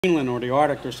Greenland or the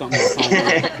Arctic or something.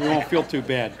 We won't feel too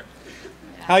bad.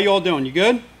 How you all doing? You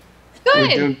good? Good.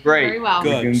 We're doing great. Very well.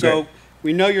 Good. So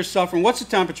we know you're suffering. What's the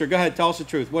temperature? Go ahead. Tell us the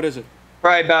truth. What is it?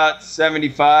 Probably about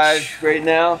 75 right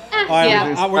now. All right,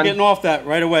 Yeah. we're getting off that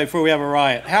right away before we have a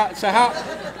riot.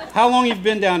 How long you've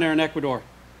been down there in Ecuador?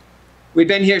 We've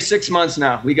been here 6 months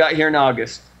now. We got here in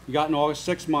August. You got in August,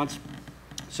 6 months.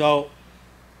 So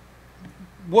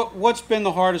what's been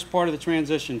the hardest part of the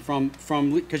transition from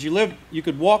because you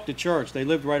could walk to church. They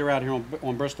lived right around here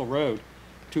on Bristol Road,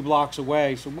 2 blocks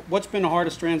away. So what's been the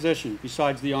hardest transition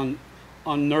besides the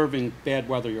unnerving bad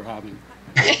weather you're having?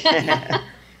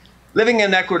 Living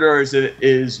in Ecuador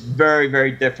is very,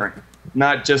 very different,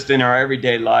 not just in our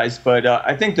everyday lives, but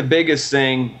I think the biggest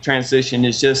transition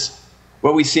is just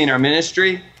what we see in our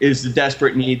ministry is the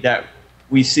desperate need that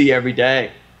we see every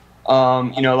day.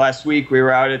 Last week we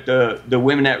were out at the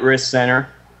Women at Risk Center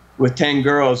with 10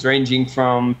 girls ranging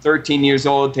from 13 years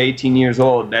old to 18 years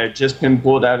old that had just been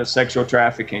pulled out of sexual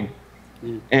trafficking.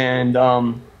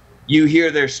 And you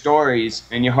hear their stories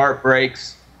and your heart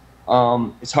breaks.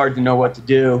 It's hard to know what to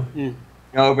do.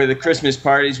 Over the Christmas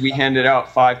parties, we handed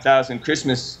out 5,000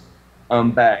 Christmas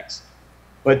bags.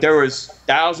 But there was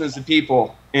thousands of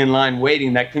people in line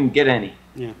waiting that couldn't get any.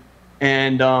 Yeah.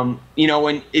 And,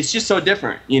 when it's just so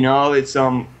different, it's,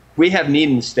 we have need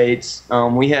in the States.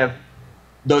 We have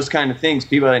those kind of things,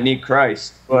 people that need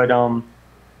Christ, but,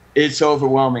 it's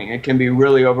overwhelming. It can be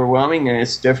really overwhelming and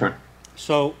it's different.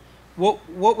 So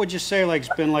what would you say, like,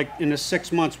 it's been like in the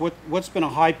 6 months, what's been a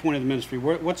high point of the ministry?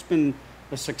 What's been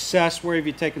a success? Where have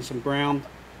you taken some ground?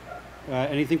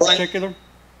 Anything particular?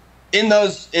 In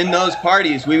those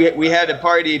parties, we had a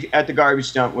party at the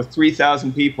garbage dump with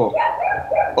 3,000 people.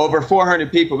 Over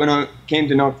 400 people came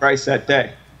to know Christ that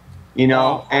day,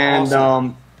 Wow, and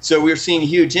awesome. So we're seeing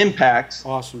huge impacts.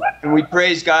 Awesome. And we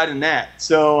praise God in that.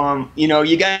 So, you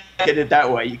got to get it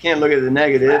that way. You can't look at the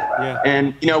negative. Yeah.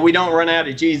 And, we don't run out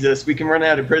of Jesus. We can run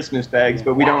out of Christmas bags,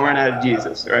 but we don't run out of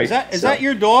Jesus, right? Is that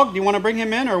your dog? Do you want to bring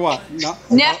him in or what? No.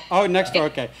 No. Oh, next door.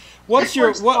 Okay. What's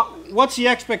the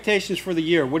expectations for the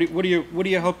year? What do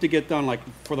you hope to get done, like,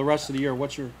 for the rest of the year?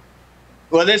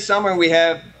 Well, this summer we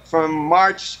have, from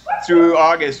March through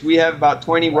August, we have about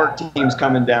 20 work teams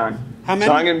coming down. How many?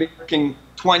 So I'm going to be working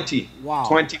 20. Wow.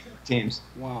 20 work teams.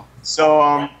 Wow. So,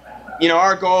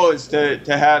 our goal is to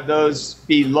have those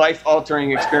be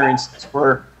life-altering experiences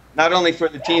for not only for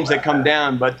the teams that come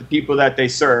down, but the people that they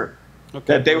serve. Okay.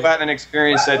 That they will have an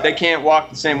experience that they can't walk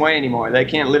the same way anymore. They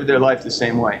can't live their life the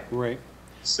same way. Great.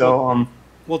 So,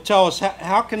 Well, tell us,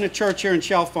 how can the church here in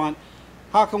Chalfont,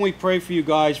 how can we pray for you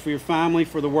guys, for your family,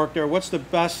 for the work there? What's the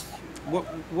best,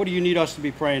 what do you need us to be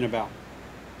praying about?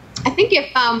 I think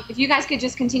if you guys could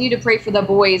just continue to pray for the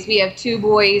boys. We have 2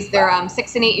 boys. They're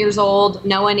 6 and 8 years old,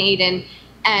 Noah and Aiden.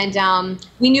 And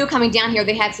we knew coming down here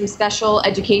they had some special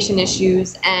education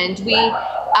issues. And we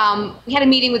had a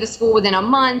meeting with the school within a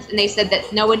month, and they said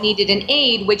that Noah needed an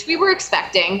aide, which we were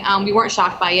expecting. We weren't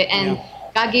shocked by it. And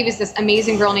God gave us this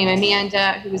amazing girl named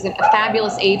Amanda, who was a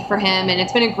fabulous aide for him. And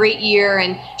it's been a great year.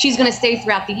 And she's going to stay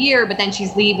throughout the year, but then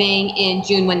she's leaving in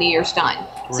June when the year's done.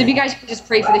 Great. So if you guys could just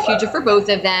pray for the future for both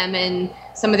of them and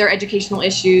some of their educational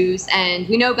issues. And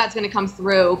we know God's going to come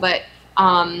through, but,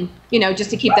 just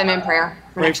to keep them in prayer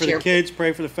for next year. Pray for the kids,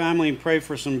 pray for the family, and pray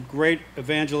for some great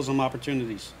evangelism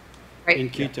opportunities in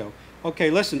Quito. Okay,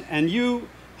 listen, and you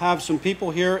have some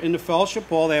people here in the fellowship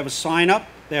hall. They have a sign-up.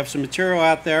 They have some material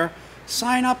out there.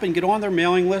 Sign up and get on their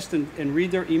mailing list and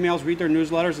read their emails, read their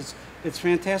newsletters. It's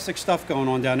fantastic stuff going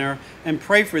on down there. And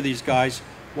pray for these guys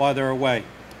while they're away.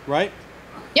 Right?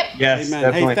 Yep. yes, Amen.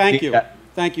 definitely. Hey, thank you. Yeah.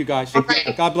 Thank you, guys.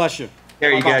 Right. God bless you.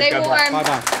 Here you guys. Stay God bless. warm.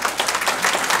 Bye-bye.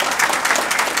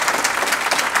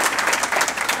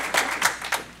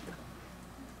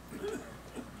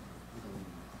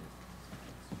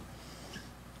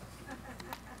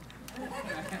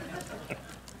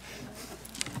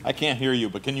 I can't hear you,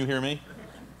 but can you hear me?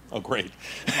 Oh, great.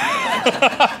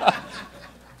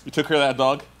 You took care of that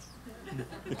dog?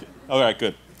 Okay. All right,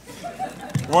 good.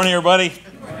 Good morning, everybody.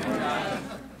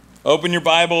 Open your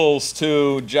Bibles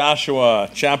to Joshua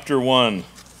chapter 1.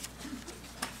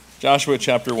 Joshua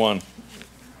chapter 1.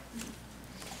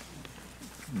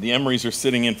 The Emorys are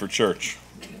sitting in for church.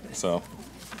 So,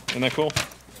 isn't that cool?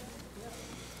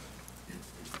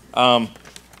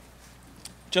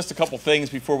 Just a couple things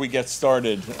before we get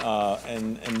started,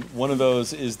 and one of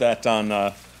those is that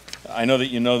I know that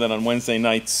you know that on Wednesday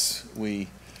nights we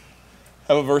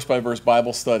have a verse-by-verse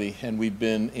Bible study, and we've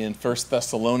been in 1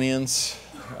 Thessalonians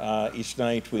each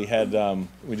night. We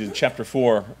did chapter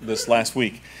 4 this last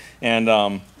week,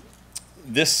 and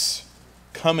this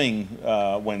coming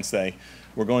Wednesday,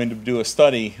 we're going to do a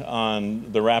study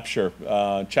on the rapture,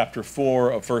 chapter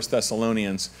 4 of 1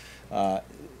 Thessalonians,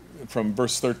 from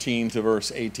verse 13 to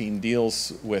verse 18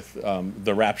 deals with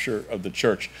the rapture of the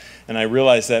church. And I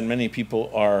realize that many people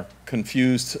are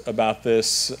confused about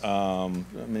this.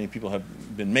 Many people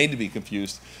have been made to be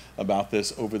confused about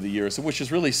this over the years, which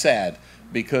is really sad,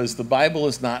 because the Bible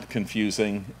is not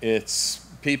confusing. It's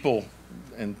people,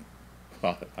 and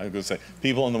well, I was going to say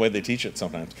people and the way they teach it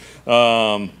sometimes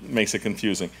makes it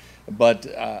confusing. But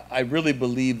I really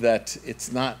believe that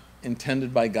it's not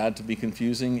intended by God to be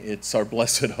confusing. It's our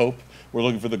blessed hope. We're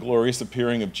looking for the glorious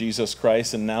appearing of Jesus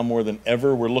Christ, and now more than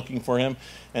ever we're looking for him.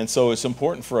 And so it's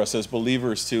important for us as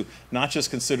believers to not just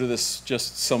consider this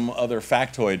just some other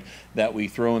factoid that we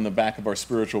throw in the back of our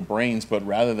spiritual brains, but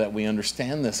rather that we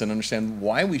understand this and understand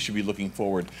why we should be looking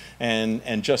forward,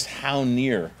 and just how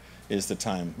near is the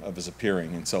time of his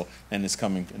appearing, and his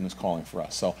coming and his calling for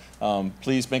us. So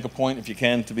please make a point, if you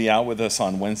can, to be out with us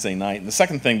on Wednesday night. And the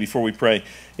second thing before we pray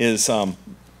is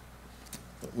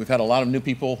we've had a lot of new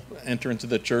people enter into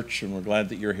the church, and we're glad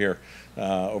that you're here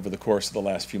over the course of the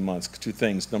last few months. Two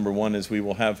things. Number one is we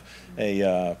will have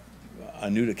a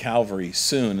New to Calvary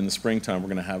soon in the springtime. We're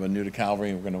going to have a New to Calvary,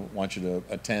 and we're going to want you to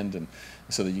attend, and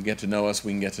so that you get to know us,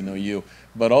 we can get to know you.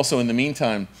 But also in the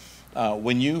meantime,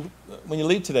 when you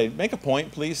leave today, make a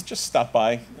point, please. Just stop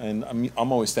by, and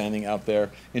I'm always standing out there.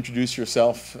 Introduce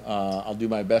yourself. I'll do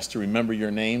my best to remember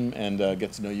your name and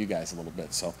get to know you guys a little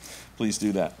bit. So please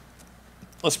do that.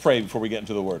 Let's pray before we get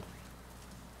into the Word.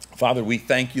 Father, we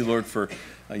thank you, Lord, for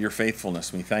your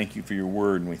faithfulness. We thank you for your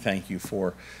Word, and we thank you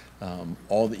for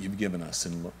all that you've given us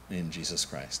in Jesus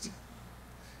Christ.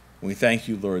 We thank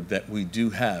you, Lord, that we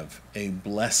do have a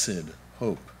blessed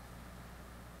hope.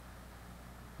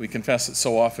 We confess that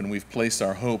so often we've placed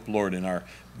our hope, Lord, in our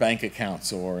bank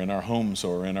accounts or in our homes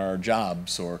or in our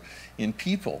jobs or in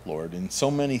people, Lord, in so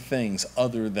many things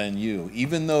other than you.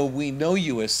 Even though we know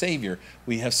you as Savior,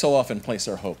 we have so often placed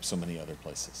our hope so many other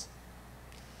places.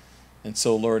 And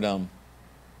so, Lord,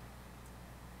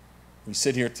 we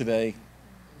sit here today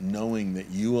knowing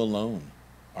that you alone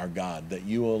are God, that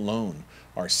you alone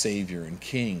are Savior and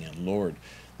King and Lord,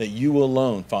 that you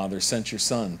alone, Father, sent your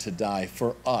Son to die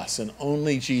for us, and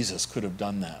only Jesus could have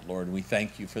done that, Lord. We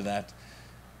thank you for that.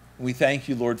 We thank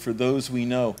you, Lord, for those we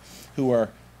know who are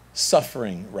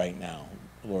suffering right now,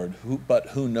 Lord, but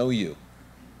who know you,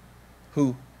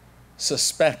 who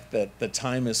suspect that the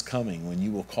time is coming when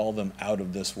you will call them out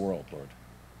of this world, Lord.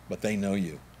 But they know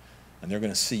you, and they're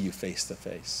going to see you face to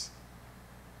face.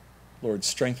 Lord,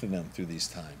 strengthen them through these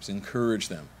times. Encourage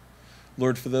them.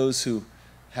 Lord, for those who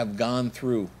have gone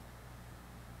through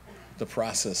the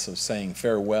process of saying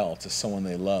farewell to someone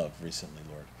they love recently,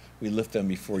 Lord, we lift them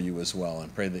before you as well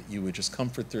and pray that you would just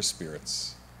comfort their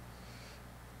spirits,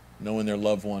 knowing their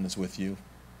loved one is with you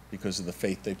because of the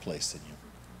faith they placed in you.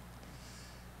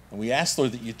 And we ask,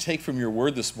 Lord, that you take from your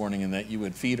word this morning and that you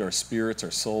would feed our spirits,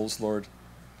 our souls, Lord,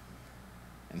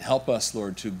 and help us,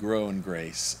 Lord, to grow in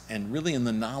grace and really in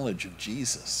the knowledge of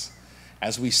Jesus.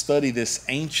 As we study this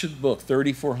ancient book,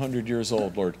 3,400 years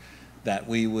old, Lord, that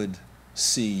we would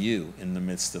see you in the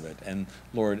midst of it. And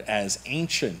Lord, as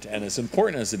ancient and as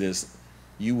important as it is,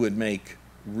 you would make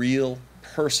real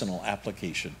personal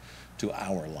application to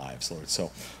our lives, Lord.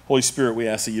 So, Holy Spirit, we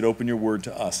ask that you'd open your word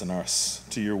to us and us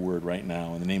to your word right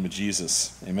now. In the name of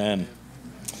Jesus, amen.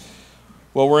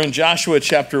 Well, we're in Joshua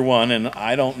chapter 1, and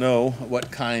I don't know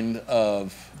what kind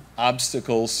of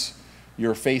obstacles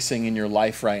you're facing in your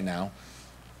life right now.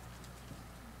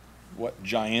 What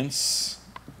giants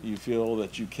you feel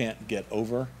that you can't get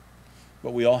over,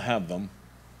 but we all have them.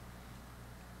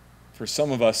 For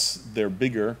some of us, they're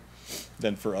bigger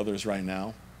than for others right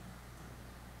now.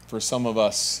 For some of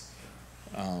us,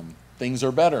 things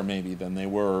are better maybe than they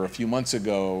were a few months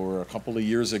ago or a couple of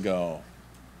years ago.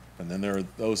 And then there are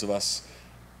those of us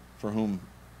for whom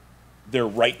they're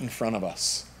right in front of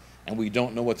us, and we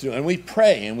don't know what to do. And we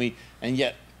pray, and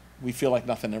yet we feel like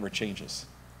nothing ever changes.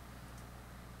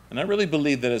 And I really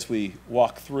believe that as we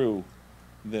walk through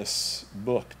this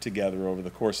book together over the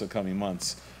course of the coming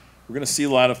months, we're going to see a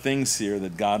lot of things here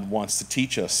that God wants to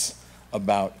teach us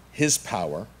about his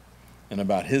power and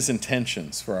about his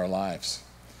intentions for our lives.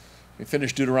 We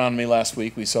finished Deuteronomy last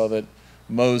week. We saw that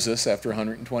Moses, after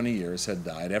 120 years, had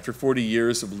died. After 40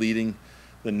 years of leading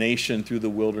the nation through the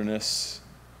wilderness,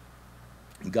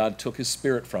 God took his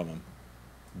spirit from him,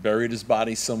 buried his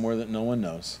body somewhere that no one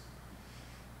knows,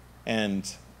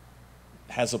 and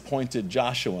has appointed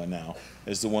Joshua now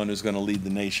as the one who's going to lead the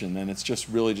nation. And it's just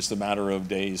really just a matter of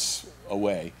days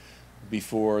away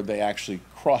before they actually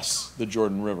cross the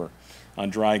Jordan River on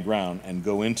dry ground and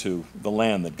go into the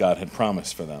land that God had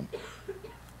promised for them.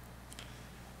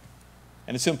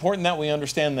 And it's important that we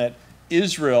understand that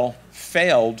Israel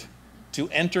failed to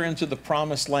enter into the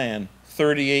promised land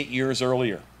 38 years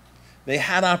earlier. They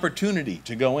had opportunity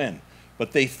to go in,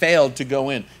 but they failed to go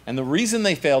in. And the reason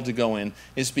they failed to go in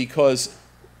is because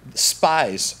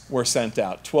spies were sent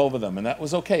out, 12 of them, and that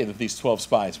was okay that these 12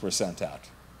 spies were sent out.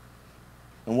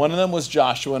 And one of them was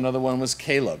Joshua, another one was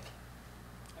Caleb.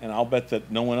 And I'll bet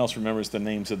that no one else remembers the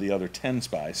names of the other 10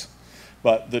 spies.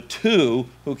 But the 2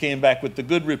 who came back with the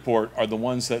good report are the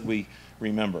ones that we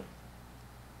remember.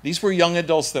 These were young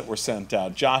adults that were sent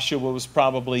out. Joshua was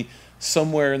probably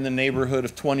somewhere in the neighborhood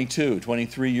of 22,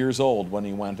 23 years old when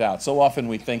he went out. So often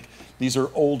we think these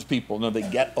are old people. No, they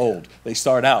get old. They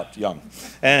start out young.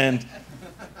 And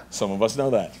some of us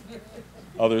know that.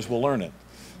 Others will learn it.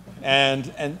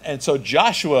 And so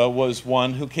Joshua was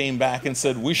one who came back and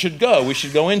said, we should go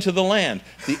into the land.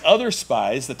 The other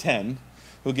spies, the 10,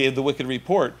 who gave the wicked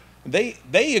report,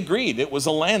 they agreed it was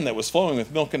a land that was flowing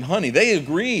with milk and honey. They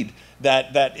agreed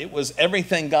that it was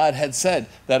everything God had said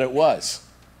that it was.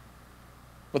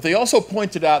 But they also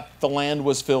pointed out the land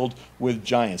was filled with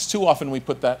giants. Too often we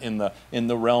put that in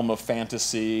the realm of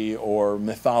fantasy or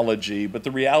mythology, but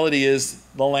the reality is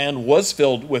the land was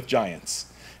filled with giants.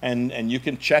 And you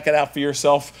can check it out for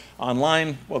yourself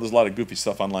online. Well, there's a lot of goofy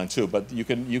stuff online too, but you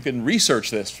can research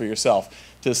this for yourself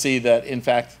to see that, in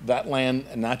fact, that land,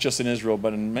 not just in Israel,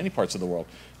 but in many parts of the world,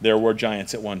 there were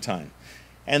giants at one time.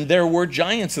 And there were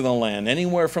giants in the land,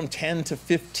 anywhere from 10 to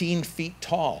 15 feet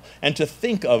tall. And to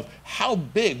think of how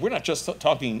big, we're not just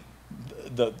talking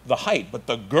the height, but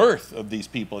the girth of these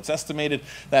people. It's estimated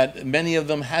that many of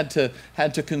them had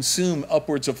to consume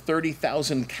upwards of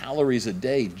 30,000 calories a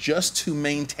day just to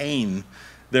maintain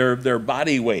their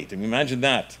body weight. I mean, imagine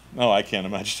that. No, I can't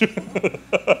imagine.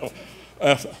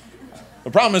 The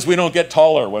problem is we don't get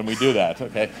taller when we do that,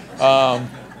 okay?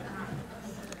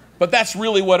 But that's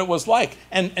really what it was like.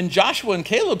 And Joshua and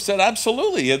Caleb said,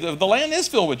 absolutely, the land is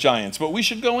filled with giants, but we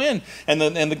should go in. And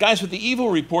the guys with the evil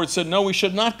report said, no, we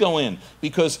should not go in,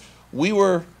 because we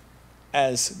were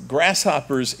as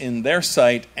grasshoppers in their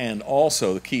sight, and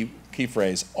also, the key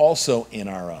phrase, also in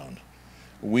our own.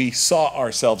 We saw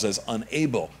ourselves as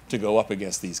unable to go up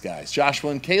against these guys.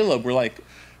 Joshua and Caleb were like,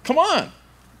 come on.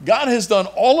 God has done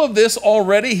all of this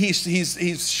already.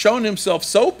 He's shown himself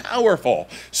so powerful,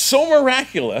 so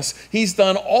miraculous. He's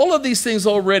done all of these things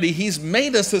already. He's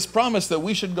made us this promise that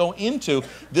we should go into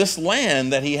this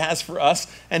land that he has for us,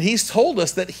 and he's told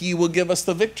us that he will give us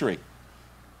the victory.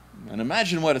 And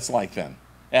imagine what it's like then,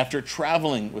 after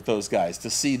traveling with those guys, to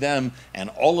see them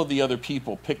and all of the other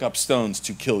people pick up stones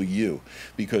to kill you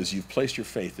because you've placed your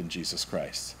faith in Jesus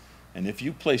Christ. And if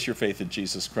you place your faith in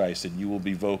Jesus Christ and you will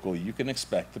be vocal, you can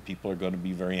expect the people are going to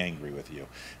be very angry with you.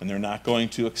 And they're not going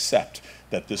to accept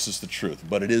that this is the truth,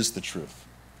 but it is the truth.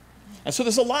 And so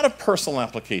there's a lot of personal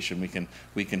application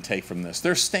we can take from this.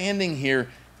 They're standing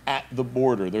here at the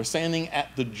border. They're standing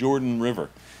at the Jordan River.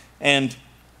 And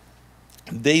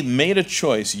they made a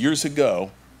choice years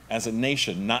ago as a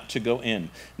nation not to go in.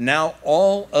 Now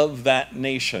all of that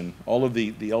nation, all of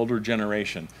the elder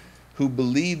generation, who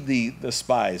believed the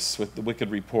spies with the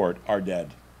wicked report are dead.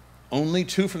 Only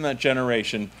 2 from that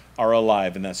generation are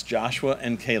alive, and that's Joshua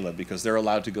and Caleb, because they're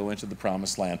allowed to go into the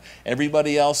promised land.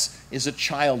 Everybody else is a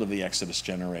child of the Exodus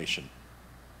generation.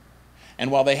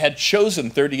 And while they had chosen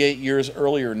 38 years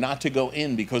earlier not to go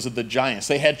in because of the giants,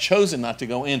 they had chosen not to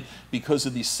go in because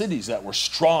of these cities that were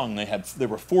strong. They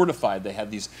were fortified. They had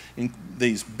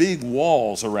these big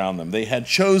walls around them. They had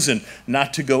chosen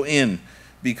not to go in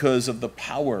because of the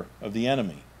power of the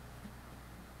enemy.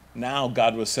 Now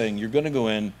God was saying, you're going to go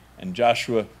in, and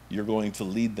Joshua, you're going to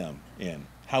lead them in.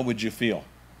 How would you feel?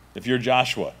 If you're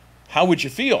Joshua, how would you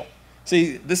feel?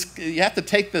 See, you have to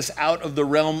take this out of the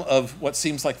realm of what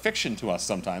seems like fiction to us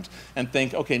sometimes and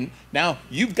think, okay, now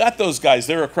you've got those guys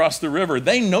there across the river.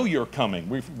 They know you're coming.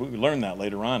 We learn that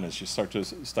later on as you start to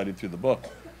study through the book.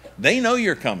 They know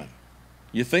you're coming.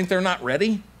 You think they're not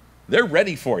ready? They're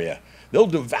ready for you. They'll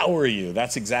devour you.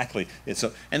 That's exactly it.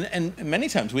 So, and many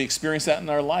times we experience that in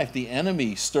our life. The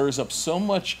enemy stirs up so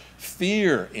much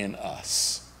fear in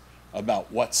us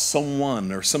about what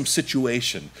someone or some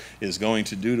situation is going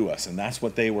to do to us. And that's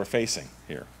what they were facing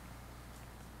here.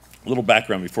 A little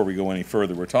background before we go any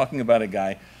further. We're talking about a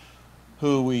guy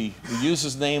who we use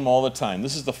his name all the time.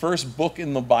 This is the first book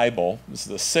in the Bible. This is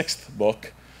the 6th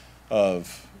book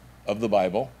of the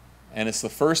Bible. And it's the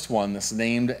first one that's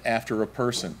named after a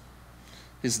person.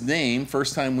 His name,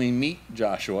 first time we meet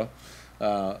Joshua,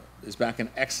 is back in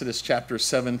Exodus chapter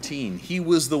 17. He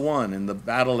was the one in the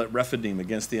battle at Rephidim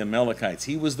against the Amalekites.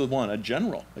 He was the one, a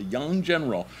general, a young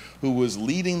general, who was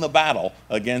leading the battle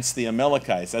against the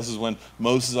Amalekites. This is when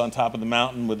Moses is on top of the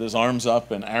mountain with his arms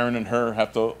up, and Aaron and Hur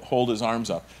have to hold his arms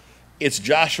up. It's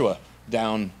Joshua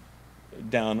down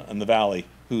in the valley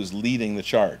who's leading the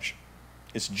charge.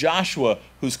 It's Joshua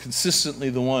who's consistently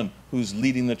the one who's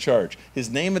leading the charge. His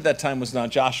name at that time was not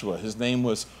Joshua. His name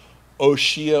was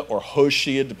Oshea or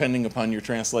Hoshea, depending upon your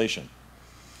translation.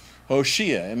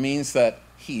 Hoshea, it means that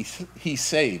he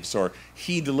saves or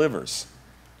he delivers.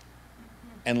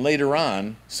 And later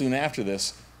on, soon after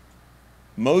this,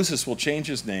 Moses will change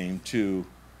his name to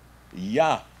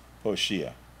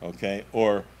Yahoshua, okay,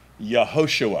 or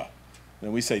Yehoshua.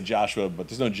 And we say Joshua, but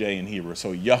there's no J in Hebrew,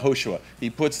 so Yehoshua.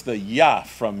 He puts the Yah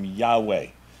from Yahweh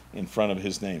in front of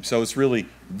his name. So it's really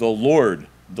the Lord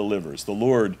delivers, the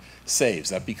Lord saves.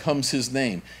 That becomes his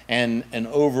name. And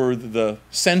over the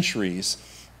centuries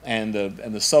and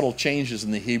the subtle changes in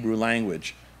the Hebrew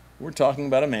language, we're talking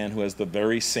about a man who has the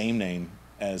very same name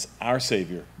as our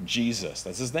Savior, Jesus.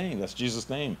 That's his name. That's Jesus'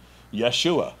 name.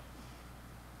 Yeshua.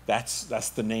 That's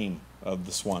the name of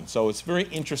this one. So it's very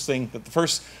interesting that the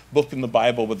first book in the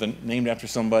Bible named after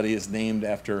somebody is named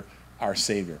after our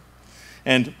Savior.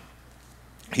 And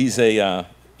he's a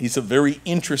very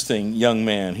interesting young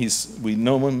man. We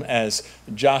know him as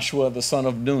Joshua, the son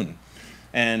of Nun.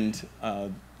 And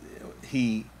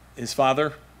his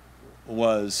father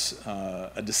was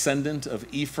a descendant of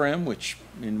Ephraim, which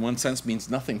in one sense means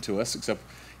nothing to us, except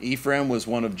Ephraim was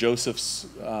one of Joseph's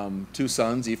two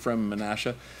sons, Ephraim and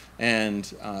Manasseh.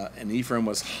 And Ephraim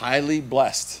was highly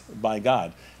blessed by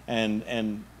God.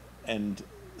 And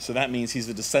so that means he's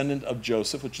a descendant of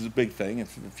Joseph, which is a big thing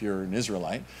if you're an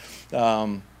Israelite.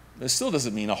 It still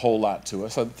doesn't mean a whole lot to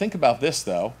us. So think about this,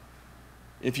 though.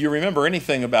 If you remember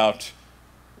anything about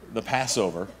the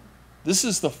Passover, this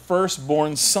is the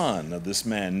firstborn son of this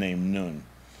man named Nun.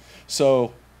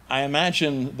 So I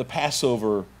imagine the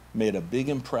Passover made a big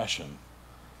impression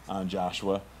on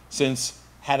Joshua, since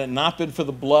had it not been for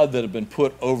the blood that had been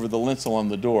put over the lintel on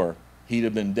the door, he'd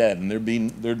have been dead. And there'd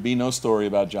be no story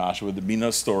about Joshua. There'd be no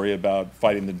story about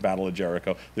fighting the Battle of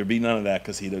Jericho. There'd be none of that,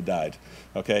 because he'd have died.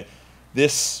 Okay?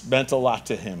 This meant a lot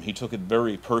to him. He took it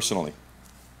very personally.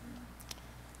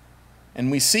 And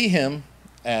we see him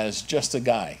as just a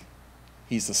guy.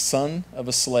 He's the son of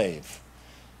a slave.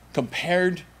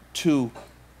 Compared to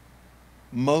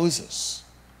Moses,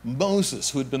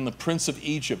 who had been the prince of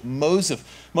Egypt,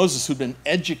 Moses who'd been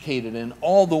educated in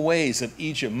all the ways of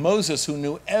Egypt, Moses who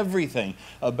knew everything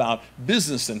about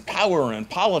business and power and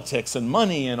politics and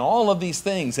money and all of these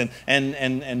things,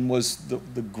 and was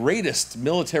the greatest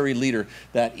military leader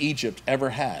that Egypt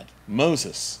ever had.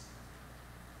 Moses,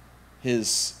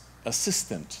 his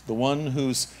assistant, the one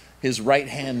who's his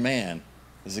right-hand man,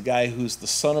 is a guy who's the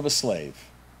son of a slave,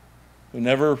 who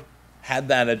never had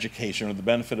that education or the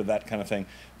benefit of that kind of thing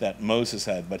that Moses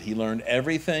had, but he learned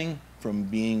everything from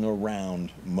being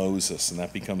around Moses, and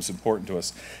that becomes important to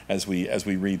us as we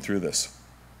read through this.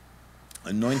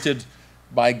 Anointed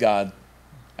by God,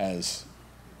 as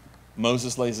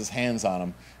Moses lays his hands on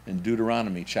him in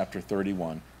Deuteronomy chapter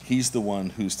 31, he's the one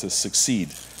who's to succeed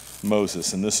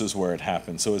Moses, and this is where it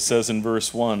happens. So it says in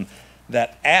verse 1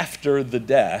 that after the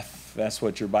death, that's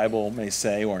what your Bible may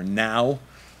say, or now,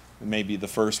 may be the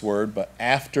first word, but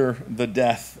after the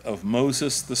death of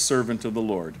Moses, the servant of the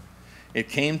Lord, it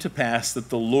came to pass that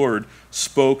the Lord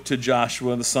spoke to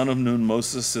Joshua, the son of Nun,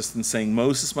 Moses' assistant, saying,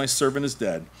 Moses, my servant, is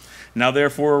dead. Now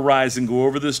therefore arise and go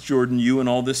over this Jordan, you and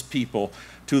all this people,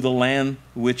 to the land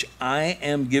which I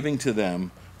am giving to them,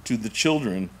 to the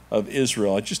children of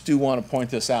Israel. I just do want to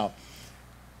point this out.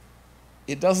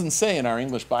 It doesn't say in our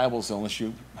English Bibles, unless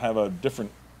you have a different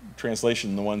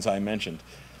translation than the ones I mentioned,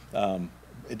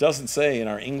 it doesn't say in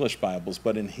our English Bibles,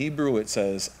 but in Hebrew it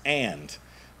says and.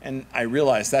 And I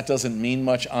realize that doesn't mean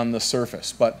much on the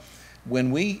surface, but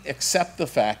when we accept the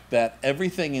fact that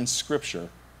everything in Scripture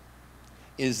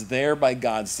is there by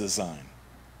God's design,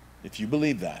 if you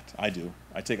believe that, I do.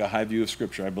 I take a high view of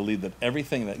Scripture. I believe that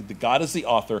everything, that God is the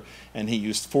author, and he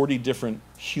used 40 different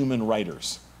human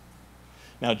writers.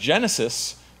 Now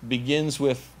Genesis begins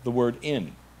with the word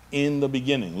in the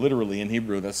beginning, literally in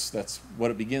Hebrew, that's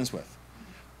what it begins with.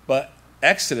 But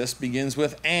Exodus begins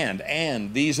with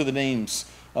and these are the names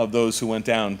of those who went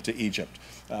down to Egypt.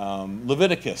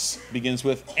 Leviticus begins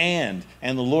with and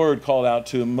the Lord called out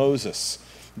to Moses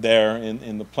there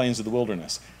in the plains of the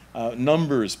wilderness.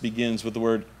 Numbers begins with the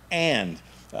word and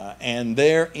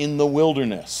there in the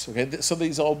wilderness. Okay, so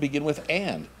these all begin with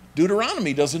and.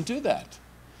 Deuteronomy doesn't do that.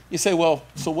 You say, well,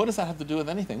 so what does that have to do with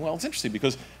anything? Well, it's interesting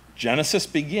because Genesis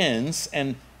begins,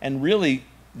 and really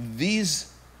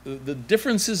the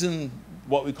differences in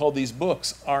what we call these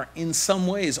books are in some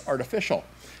ways artificial.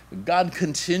 God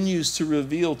continues to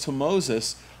reveal to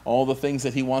Moses all the things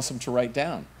that he wants him to write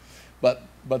down.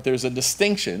 But there's a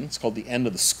distinction. It's called the end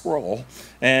of the scroll.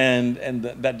 And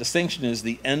that distinction is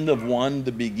the end of one,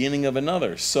 the beginning of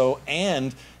another. So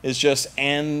and is just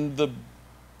and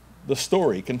the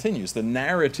story continues. The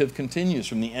narrative continues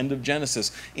from the end of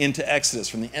Genesis into Exodus,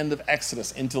 from the end of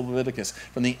Exodus into Leviticus,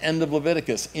 from the end of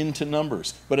Leviticus into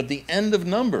Numbers. But at the end of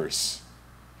Numbers,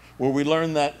 where we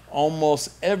learn that almost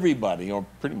everybody, or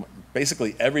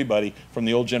basically everybody from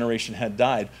the old generation had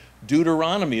died,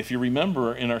 Deuteronomy, if you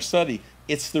remember in our study,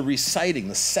 it's the reciting,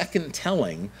 the second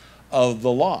telling of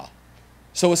the law.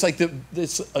 So it's like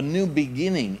it's a new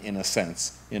beginning in a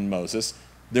sense in Moses.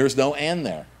 There's no and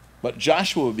there. But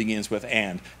Joshua begins with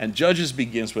and Judges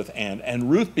begins with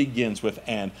and Ruth begins with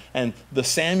and the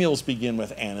Samuels begin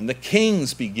with and the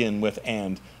Kings begin with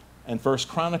and First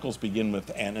Chronicles begin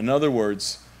with and. In other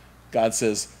words, God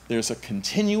says, there's a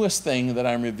continuous thing that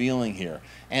I'm revealing here.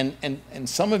 And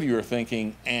some of you are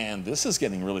thinking, and this is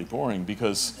getting really boring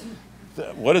because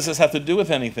what does this have to do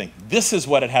with anything? This is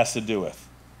what it has to do with.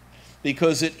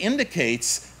 Because it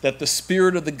indicates that the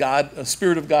Spirit of God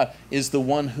is the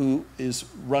one who is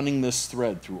running this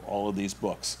thread through all of these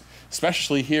books.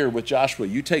 Especially here with Joshua.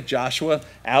 You take Joshua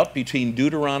out between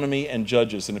Deuteronomy and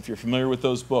Judges, and if you're familiar with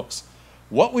those books,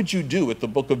 what would you do with the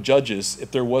book of Judges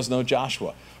if there was no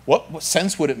Joshua? What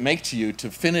sense would it make to you to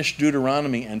finish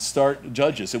Deuteronomy and start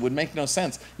Judges? It would make no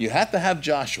sense. You have to have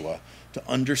Joshua to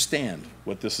understand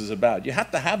what this is about. You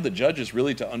have to have the Judges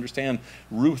really to understand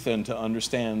Ruth and to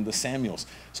understand the Samuels.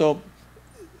 So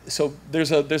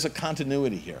there's a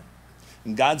continuity here.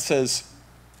 And God says,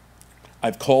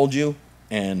 I've called you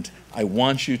and I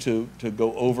want you to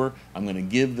go over. I'm going to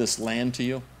give this land to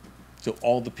you, to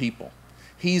all the people.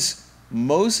 He's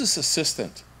Moses'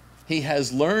 assistant. He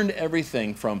has learned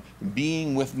everything from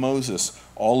being with Moses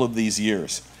all of these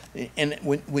years. And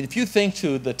if you think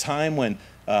to the time when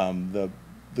the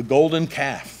golden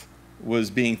calf was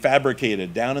being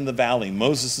fabricated down in the valley,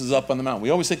 Moses is up on the mountain. We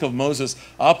always think of Moses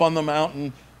up on the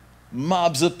mountain,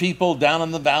 mobs of people down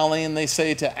in the valley, and they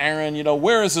say to Aaron,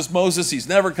 where is this Moses? He's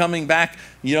never coming back.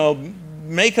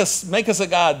 Make us a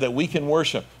God that we can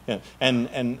worship.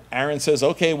 And Aaron says,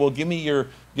 okay, well,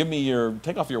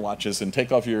 take off your watches and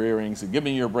take off your earrings and give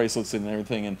me your bracelets and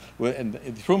everything,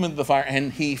 and threw him into the fire,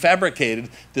 and he fabricated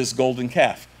this golden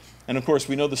calf. And of course,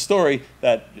 we know the story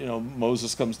that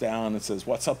Moses comes down and says,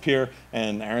 what's up here?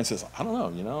 And Aaron says, I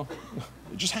don't know,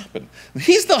 it just happened.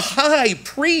 He's the high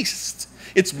priest.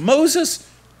 It's Moses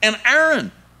and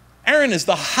Aaron. Aaron is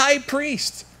the high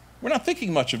priest. We're not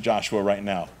thinking much of Joshua right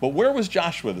now, but where was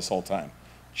Joshua this whole time?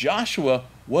 Joshua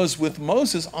was with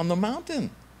Moses on the mountain.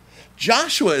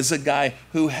 Joshua is a guy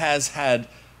who has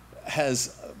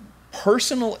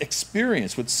personal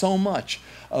experience with so much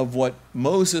of what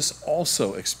Moses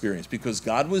also experienced, because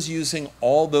God was using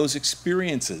all those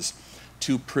experiences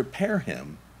to prepare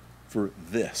him for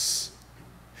this.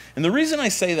 And the reason I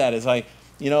say that is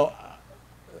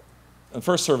in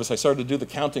first service, I started to do the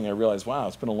counting. I realized, wow,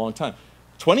 it's been a long time.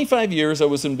 25 years I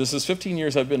was in business, 15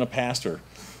 years I've been a pastor.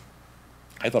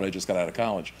 I thought I just got out of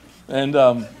college. And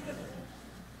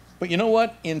but you know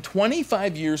what? In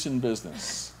 25 years in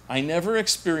business, I never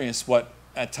experienced what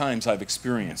at times I've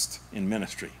experienced in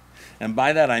ministry. And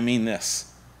by that I mean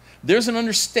this. There's an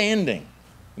understanding,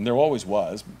 and there always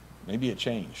was, maybe it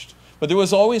changed, but there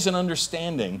was always an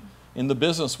understanding in the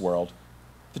business world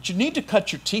that you need to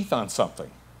cut your teeth on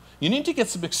something. You need to get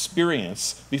some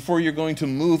experience before you're going to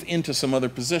move into some other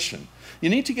position. You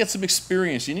need to get some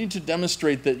experience. You need to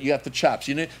demonstrate that you have the chops.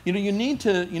 You need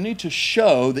to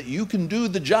show that you can do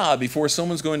the job before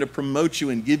someone's going to promote you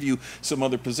and give you some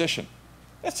other position.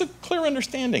 That's a clear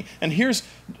understanding. And here's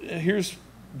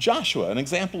Joshua, an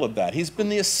example of that. He's been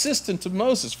the assistant to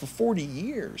Moses for 40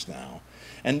 years now.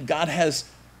 And God has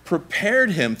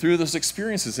prepared him through those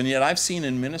experiences. And yet I've seen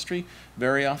in ministry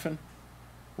very often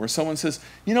where someone says,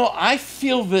 I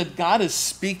feel that God is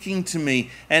speaking to me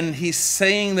and he's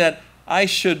saying that I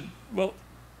should,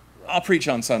 I'll preach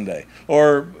on Sunday,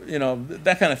 or,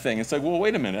 that kind of thing. It's like, well,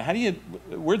 wait a minute.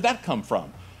 Where'd that come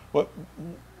from?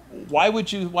 Why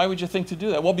would you think to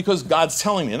do that? Well, because God's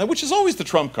telling me, which is always the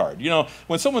trump card.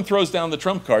 When someone throws down the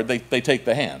trump card, they take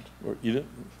the hand.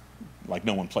 Like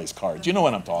no one plays cards. You know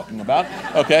what I'm talking about,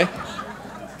 okay?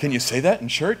 Can you say that in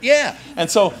church? Yeah. And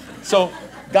so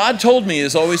God told me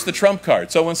is always the trump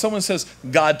card. So when someone says,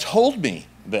 God told me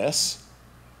this,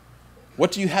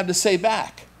 what do you have to say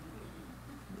back?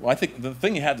 Well, I think the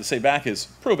thing you have to say back is,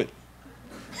 prove it.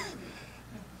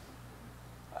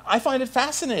 I find it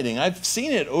fascinating. I've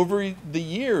seen it over the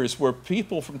years where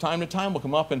people from time to time will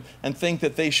come up and think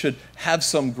that they should have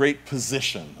some great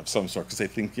position of some sort, because they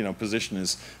think, you know, position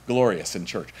is glorious in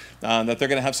church. That they're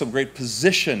going to have some great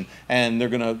position and they're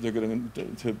going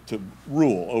to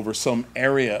rule over some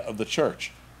area of the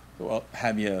church. Well,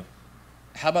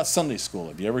 how about Sunday school?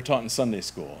 Have you ever taught in Sunday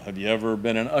school? Have you ever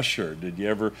been an usher? Did you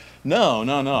ever? No.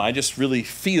 I just really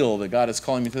feel that God is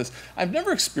calling me to this. I've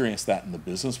never experienced that in the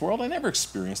business world. I never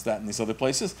experienced that in these other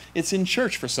places. It's in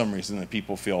church for some reason that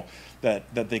people feel that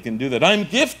they can do that. I'm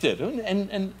gifted,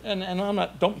 and I'm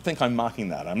not. Don't think I'm mocking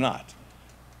that. I'm not.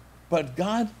 But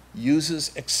God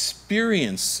uses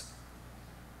experience.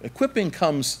 Equipping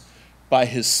comes by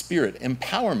His Spirit.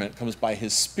 Empowerment comes by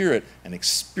His Spirit, and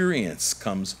experience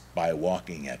comes by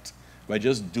walking it, by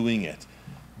just doing it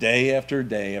day after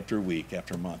day after week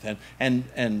after month.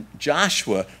 And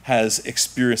Joshua has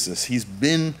experienced this. He's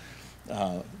been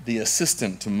the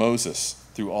assistant to Moses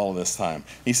through all this time.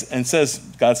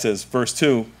 God says, verse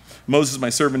 2, Moses, my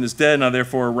servant, is dead. Now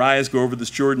therefore arise, go over this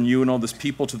Jordan, you and all this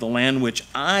people, to the land which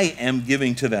I am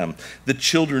giving to them, the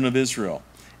children of Israel.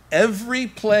 Every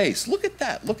place, look at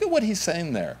that. Look at what he's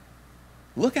saying there.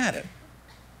 Look at it.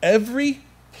 Every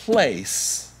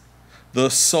place the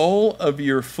sole of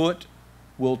your foot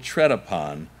will tread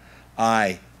upon,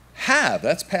 I have,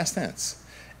 that's past tense.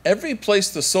 Every place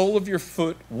the sole of your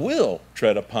foot will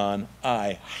tread upon,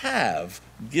 I have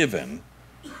given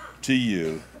to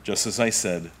you, just as I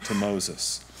said to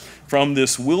Moses. From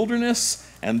this wilderness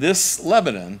and this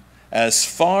Lebanon, as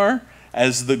far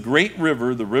as the great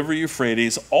river, the river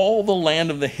Euphrates, all the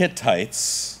land of the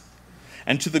Hittites,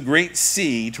 and to the great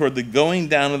sea, toward the going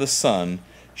down of the sun,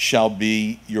 shall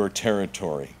be your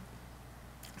territory.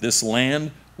 This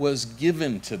land was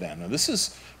given to them. Now this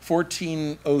is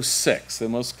 1406. The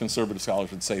most conservative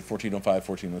scholars would say 1405,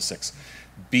 1406.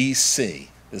 BC,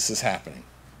 this is happening.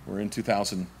 We're in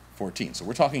 2014. So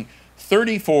we're talking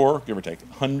 34, give or take,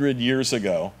 100 years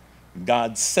ago.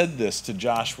 God said this to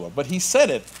Joshua, but he said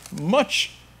it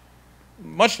much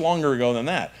longer ago than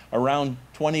that, around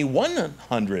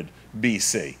 2100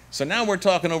 BC. So now we're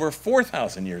talking over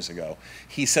 4,000 years ago.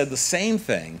 He said the same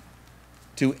thing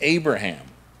to Abraham,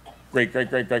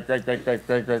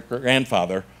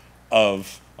 great-grandfather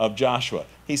of Joshua.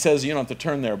 He says, you don't have to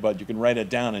turn there, bud. You can write it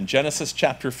down in Genesis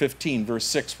chapter 15, verse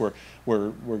 6, where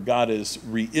God is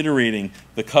reiterating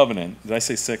the covenant. Did I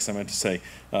say 6? I meant to say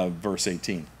verse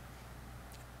 18.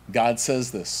 God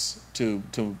says this to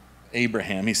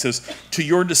Abraham. He says, to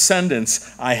your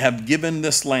descendants I have given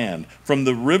this land, from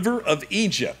the river of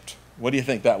Egypt. What do you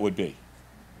think that would be?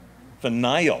 The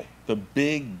Nile, the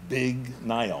big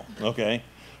Nile, okay?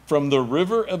 From the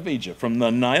river of Egypt, from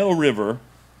the Nile River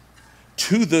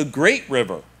to the great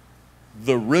river,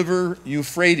 the river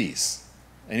Euphrates.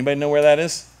 Anybody know where that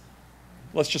is?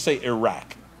 Let's just say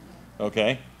Iraq,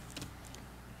 okay?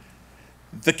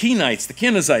 The Kenites, the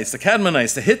Kenizzites, the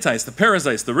Cadmonites, the Hittites, the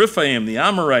Perizzites, the Rephaim, the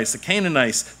Amorites, the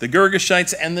Canaanites, the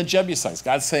Girgashites, and the Jebusites.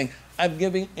 God's saying, I'm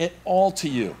giving it all to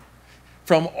you.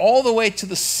 From all the way to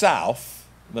the south,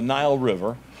 the Nile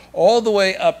River, all the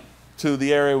way up to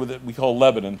the area that we call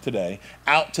Lebanon today,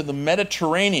 out to the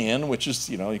Mediterranean, which is,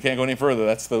 you can't go any further,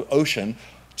 that's the ocean,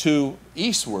 to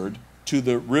eastward, to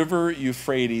the river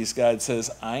Euphrates. God says,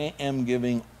 I am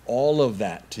giving all of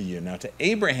that to you. Now to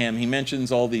Abraham, he mentions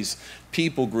all these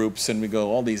people groups, and we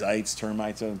go, all these ites,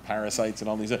 termites, and parasites, and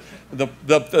all these.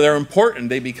 They're important.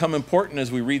 They become important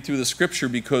as we read through the scripture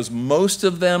because most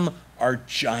of them are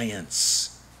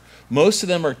giants. Most of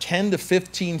them are 10 to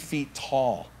 15 feet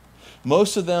tall.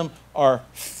 Most of them are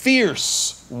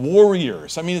fierce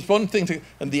warriors. I mean, it's one thing to,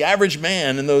 and the average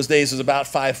man in those days was about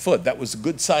 5 foot. That was a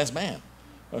good-sized man,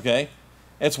 okay?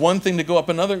 It's one thing to go up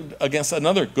against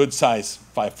another good-sized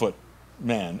 5-foot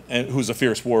man who's a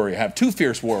fierce warrior, have 2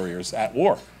 fierce warriors at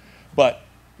war. But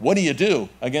what do you do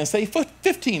against a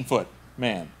 15-foot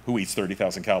man who eats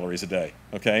 30,000 calories a day,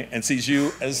 okay, and sees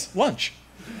you as lunch?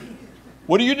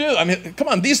 What do you do? I mean, come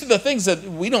on, these are the things that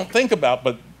we don't think about,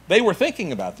 but they were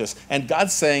thinking about this. And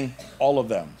God's saying, all of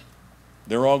them,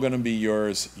 they're all going to be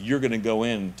yours. You're going to go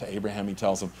in to Abraham, he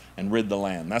tells him, and rid the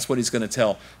land. That's what he's going to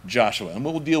tell Joshua. And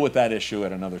we'll deal with that issue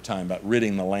at another time about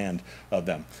ridding the land of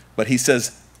them. But he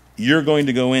says, you're going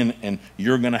to go in and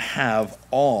you're going to have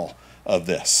all of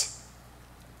this.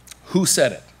 Who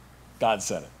said it? God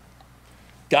said it.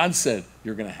 God said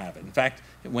you're going to have it. In fact,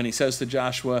 when he says to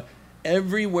Joshua,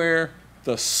 everywhere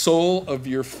the sole of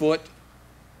your foot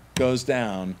goes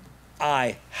down,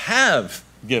 I have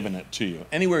given it to you.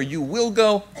 Anywhere you will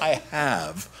go, I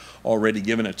have already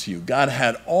given it to you. God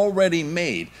had already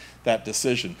made that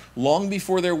decision long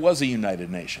before there was a United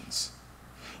Nations,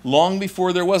 long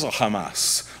before there was a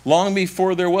Hamas, long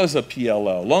before there was a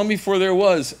PLO, long before there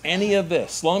was any of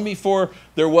this, long before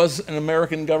there was an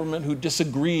American government who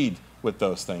disagreed with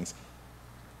those things,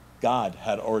 God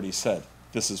had already said,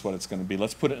 this is what it's going to be.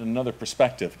 Let's put it in another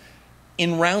perspective.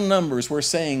 In round numbers, we're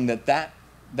saying that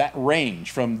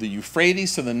range from the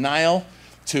Euphrates to the Nile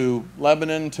to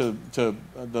Lebanon to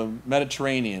the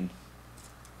Mediterranean,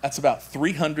 that's about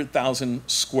 300,000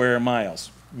 square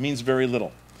miles. It means very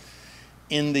little.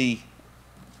 In the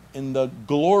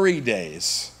glory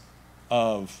days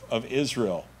of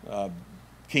Israel,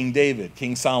 King David,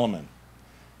 King Solomon,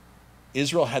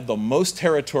 Israel had the most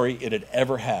territory it had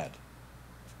ever had,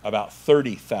 about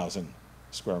 30,000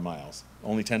 square miles,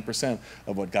 only 10%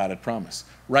 of what God had promised.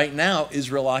 Right now,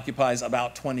 Israel occupies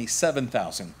about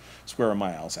 27,000 square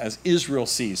miles as Israel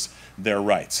sees their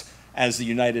rights. As the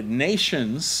United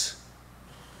Nations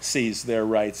sees their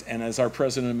rights, and as our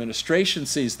present administration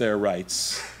sees their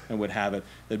rights and would have it,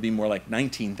 it'd be more like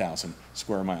 19,000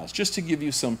 square miles, just to give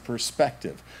you some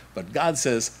perspective. But God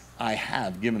says, I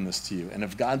have given this to you. And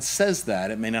if God says that,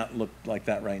 it may not look like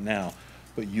that right now,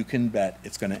 but you can bet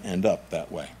it's going to end up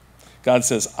that way. God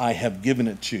says, I have given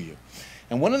it to you.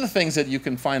 And one of the things that you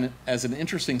can find as an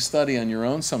interesting study on your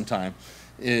own sometime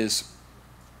is,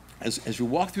 as you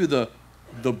walk through the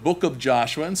book of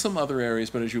Joshua and some other areas,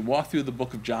 but as you walk through the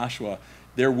book of Joshua,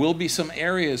 there will be some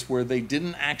areas where they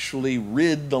didn't actually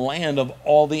rid the land of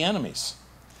all the enemies.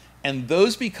 And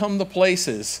those become the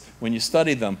places, when you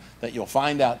study them, that you'll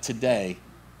find out today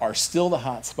are still the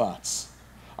hot spots,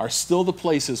 are still the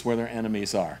places where their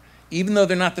enemies are. Even though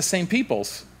they're not the same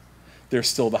peoples, they're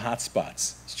still the hot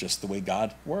spots. It's just the way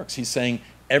God works. He's saying,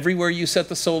 everywhere you set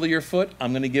the sole of your foot,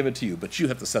 I'm going to give it to you, but you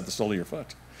have to set the sole of your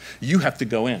foot. You have to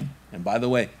go in. And by the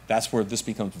way, that's where this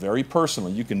becomes very personal.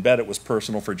 You can bet it was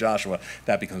personal for Joshua.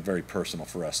 That becomes very personal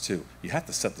for us too. You have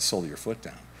to set the sole of your foot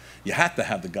down. You have to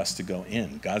have the guts to go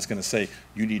in. God's going to say,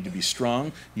 you need to be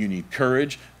strong. You need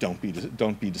courage. Don't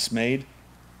be dismayed.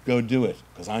 Go do it,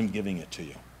 because I'm giving it to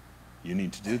you. You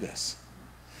need to do this.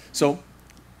 So,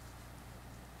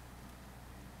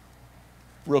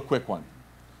 real quick one.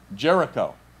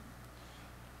 Jericho.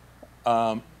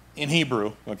 In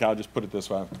Hebrew, okay, I'll just put it this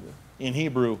way. In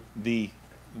Hebrew, the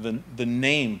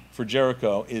name for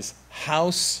Jericho is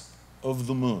House of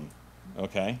the Moon.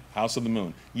 Okay, House of the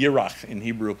Moon. Yirach in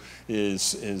Hebrew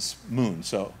is moon.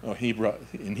 So in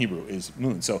Hebrew is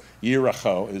moon. So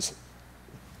Yiracho is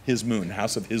his moon,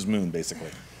 house of his moon,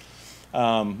 basically.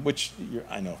 Which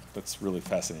I know that's really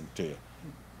fascinating to you.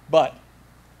 But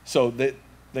so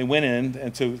they went in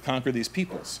and to conquer these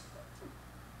peoples.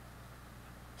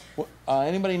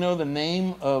 Anybody know the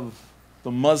name of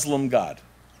the Muslim god?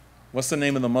 What's the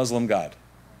name of the Muslim god?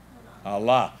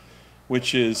 Allah,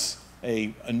 which is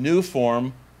a new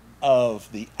form of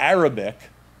the Arabic,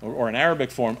 or an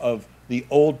Arabic form of the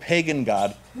old pagan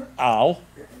god, Al,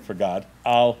 for God,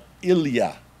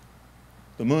 Al-Ilya,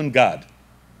 the moon god.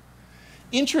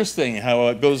 Interesting how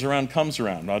it goes around, comes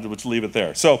around. I'll just leave it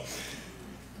there. So,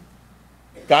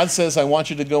 God says, I want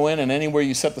you to go in, and anywhere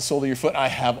you set the sole of your foot, I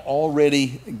have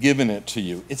already given it to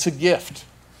you. It's a gift.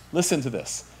 Listen to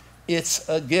this. It's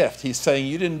a gift. He's saying,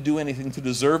 you didn't do anything to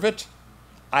deserve it.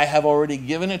 I have already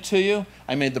given it to you.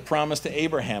 I made the promise to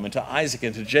Abraham and to Isaac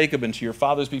and to Jacob and to your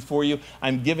fathers before you.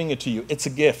 I'm giving it to you. It's a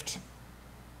gift.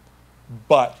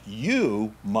 But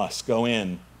you must go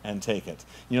in and take it.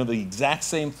 You know, the exact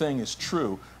same thing is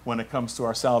true when it comes to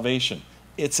our salvation.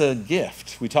 It's a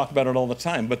gift. We talk about it all the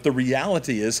time. But the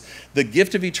reality is the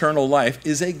gift of eternal life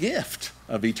is a gift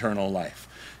of eternal life.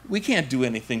 We can't do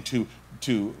anything to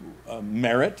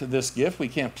merit this gift. We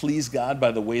can't please God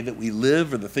by the way that we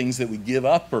live or the things that we give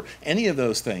up or any of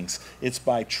those things. It's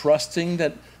by trusting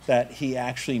that He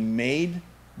actually made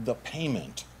the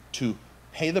payment to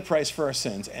pay the price for our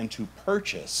sins and to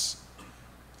purchase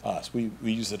us. We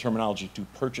use the terminology to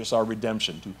purchase our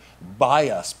redemption, to buy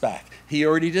us back. He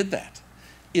already did that.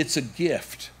 It's a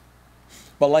gift.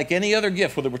 But like any other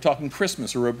gift, whether we're talking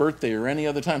Christmas or a birthday or any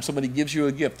other time somebody gives you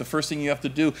a gift, the first thing you have to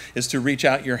do is to reach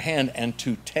out your hand and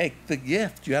to take the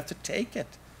gift. You have to take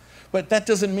it. But that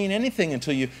doesn't mean anything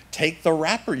until you take the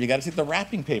wrapper. You got to take the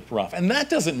wrapping paper off. And that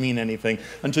doesn't mean anything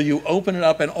until you open it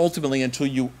up and ultimately until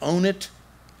you own it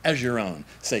as your own.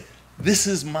 Say, this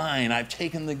is mine. I've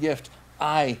taken the gift.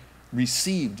 I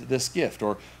received this gift.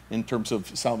 Or in terms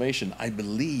of salvation, I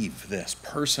believe this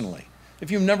personally.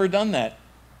 If you've never done that,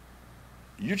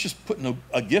 you're just putting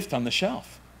a gift on the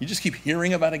shelf. You just keep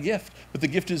hearing about a gift, but the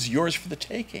gift is yours for the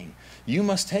taking. You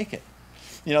must take it.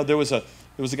 You know, there was a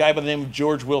guy by the name of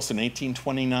George Wilson,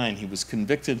 1829. He was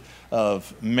convicted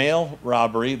of mail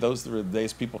robbery. Those were the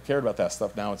days people cared about that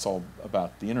stuff. Now it's all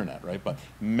about the internet, right? But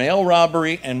mail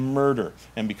robbery and murder.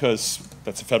 And because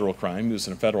that's a federal crime, he was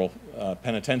in a federal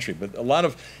penitentiary. But a lot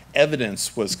of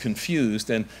evidence was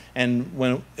confused. And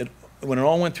when it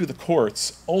all went through the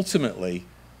courts, ultimately,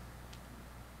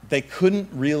 they couldn't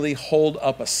really hold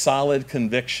up a solid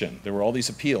conviction. There were all these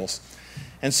appeals.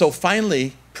 And so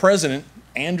finally, President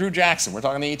Andrew Jackson, we're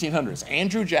talking the 1800s,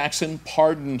 Andrew Jackson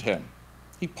pardoned him.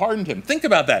 He pardoned him. Think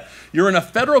about that. You're in a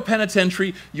federal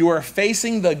penitentiary. You are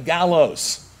facing the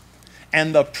gallows.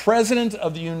 And the President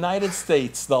of the United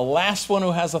States, the last one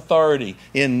who has authority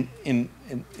in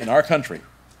our country,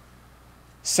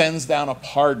 sends down a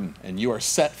pardon, and you are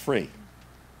set free.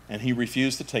 And he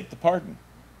refused to take the pardon.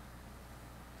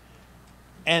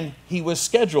 And he was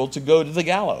scheduled to go to the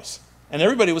gallows. And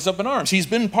everybody was up in arms. He's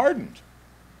been pardoned.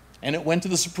 And it went to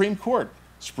the Supreme Court.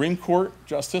 Supreme Court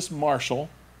Justice Marshall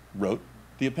wrote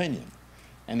the opinion.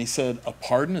 And he said, a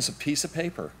pardon is a piece of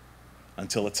paper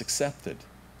until it's accepted.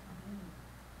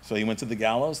 So he went to the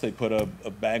gallows. They put a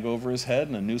bag over his head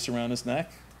and a noose around his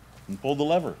neck and pulled the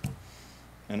lever.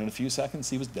 And in a few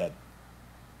seconds, he was dead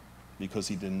because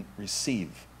he didn't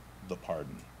receive the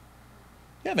pardon.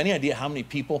 You have any idea how many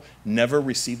people never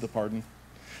receive the pardon?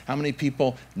 How many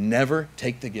people never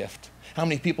take the gift? How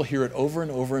many people hear it over and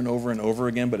over and over and over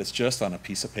again, but it's just on a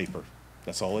piece of paper?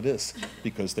 That's all it is,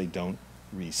 because they don't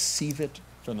receive it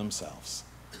for themselves.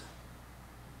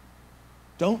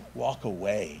 Don't walk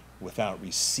away without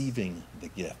receiving the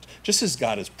gift. Just as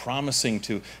God is promising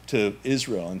to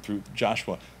Israel and through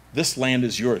Joshua, this land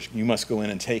is yours, you must go in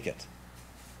and take it.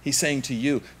 He's saying to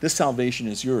you, this salvation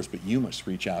is yours, but you must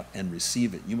reach out and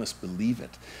receive it. You must believe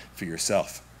it for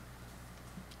yourself.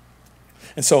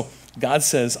 And so God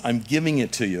says, I'm giving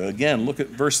it to you. Again, look at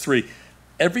verse 3.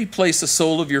 Every place the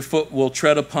sole of your foot will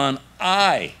tread upon,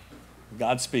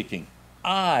 God speaking,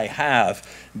 I have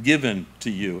given to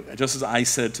you. Just as I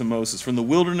said to Moses, from the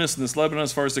wilderness and this Lebanon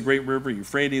as far as the great river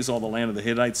Euphrates, all the land of the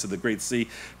Hittites to the great sea,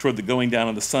 toward the going down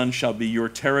of the sun shall be your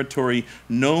territory.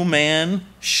 No man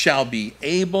shall be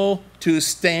able to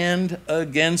stand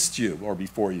against you or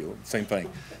before you. Same thing.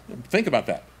 Think about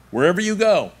that. Wherever you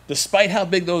go, despite how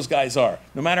big those guys are,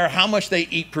 no matter how much they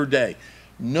eat per day,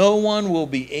 no one will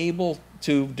be able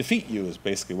to defeat you, is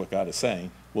basically what God is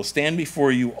saying, will stand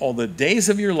before you all the days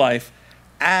of your life.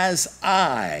 As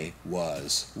I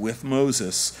was with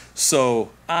Moses,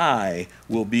 so I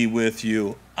will be with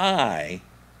you. I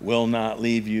will not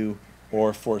leave you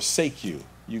or forsake you.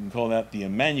 You can call that the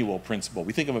Emmanuel principle.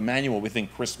 We think of Emmanuel, we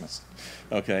think Christmas.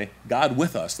 Okay? God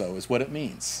with us, though, is what it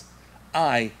means.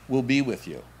 I will be with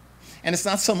you. And it's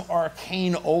not some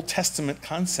arcane Old Testament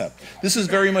concept. This is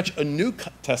very much a New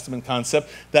Testament concept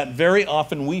that very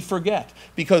often we forget.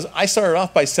 Because I started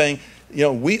off by saying, you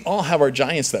know, we all have our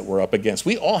giants that we're up against.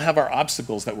 We all have our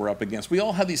obstacles that we're up against. We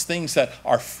all have these things that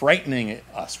are frightening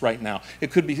us right now.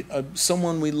 It could be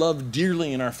someone we love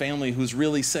dearly in our family who's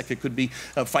really sick. It could be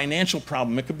a financial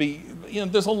problem. It could be, you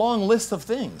know, there's a long list of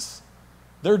things.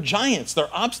 They're giants. They're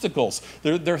obstacles.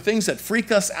 They're things that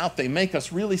freak us out. They make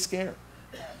us really scared.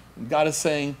 God is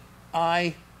saying,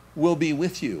 I will be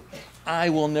with you. I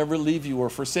will never leave you or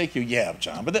forsake you. Yeah,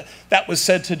 John, but that was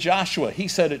said to Joshua. He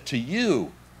said it to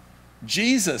you.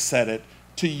 Jesus said it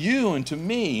to you and to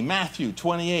me. Matthew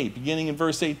 28, beginning in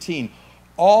verse 18.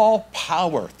 All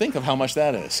power, think of how much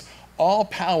that is. All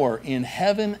power in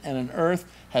heaven and on earth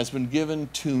has been given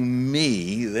to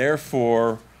me.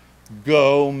 Therefore,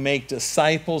 go make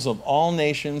disciples of all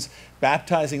nations,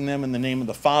 baptizing them in the name of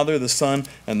the Father, the Son,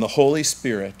 and the Holy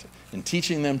Spirit, and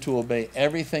teaching them to obey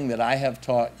everything that I have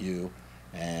taught you.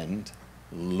 And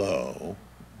lo,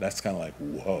 that's kind of like,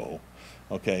 whoa.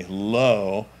 Okay,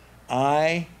 lo,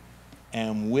 I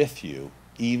am with you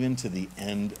even to the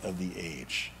end of the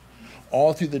age.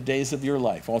 All through the days of your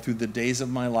life, all through the days of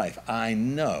my life, I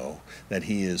know that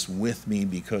he is with me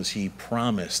because he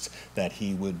promised that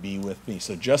he would be with me.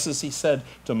 So just as he said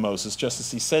to Moses, just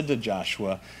as he said to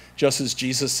Joshua, just as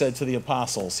Jesus said to the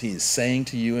apostles, he is saying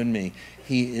to you and me,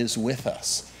 he is with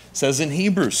us. It says in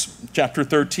Hebrews chapter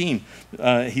 13,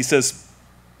 he says,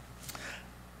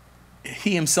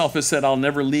 he himself has said, I'll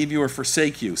never leave you or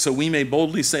forsake you. So we may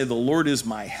boldly say, the Lord is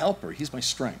my helper. He's my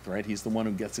strength, right? He's the one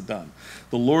who gets it done.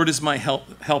 The Lord is my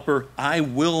helper. I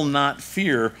will not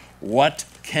fear. What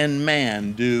can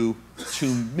man do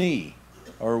to me?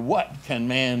 Or what can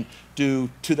man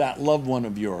do to that loved one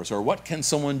of yours? Or what can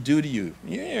someone do to you?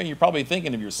 You're probably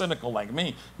thinking, if you're cynical like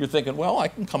me, you're thinking, well, I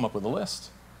can come up with a list.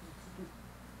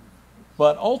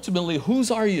 But ultimately,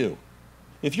 whose are you?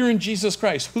 If you're in Jesus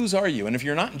Christ, whose are you? And if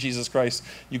you're not in Jesus Christ,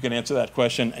 you can answer that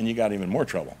question and you got even more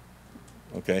trouble.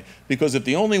 Okay? Because if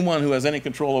the only one who has any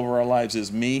control over our lives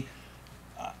is me,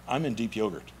 I'm in deep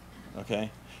yogurt.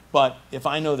 Okay? But if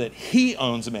I know that he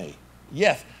owns me,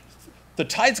 yes, the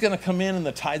tide's going to come in and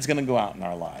the tide's going to go out in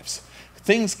our lives.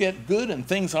 Things get good and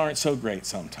things aren't so great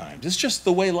sometimes. It's just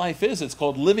the way life is. It's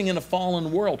called living in a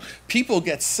fallen world. People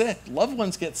get sick. Loved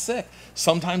ones get sick.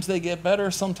 Sometimes they get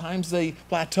better. Sometimes they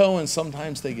plateau, and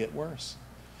sometimes they get worse.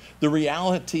 The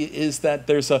reality is that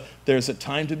there's a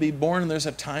time to be born and there's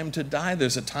a time to die.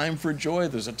 There's a time for joy.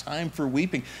 There's a time for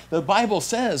weeping. The Bible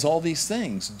says all these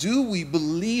things. Do we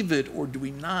believe it or do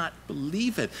we not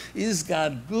believe it? Is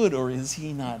God good or is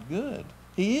he not good?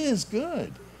 He is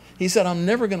good. He said, I'm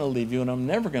never going to leave you and I'm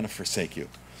never going to forsake you.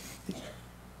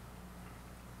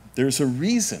 There's a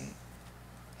reason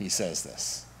he says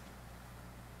this.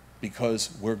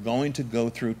 Because we're going to go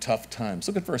through tough times.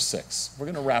 Look at verse 6. We're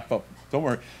going to wrap up. Don't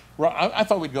worry. I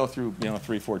thought we'd go through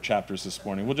 3, 4 chapters this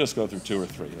morning. We'll just go through 2 or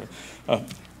 3.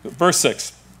 Verse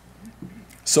 6.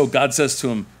 So God says to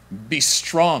him, be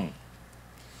strong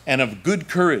and of good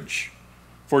courage,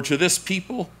 for to this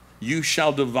people you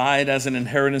shall divide as an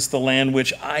inheritance the land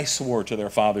which I swore to their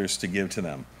fathers to give to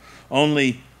them.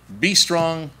 Only be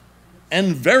strong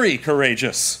and very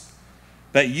courageous,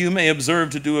 that you may observe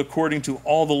to do according to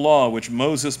all the law which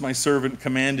Moses my servant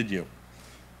commanded you.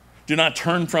 Do not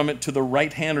turn from it to the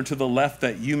right hand or to the left,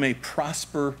 that you may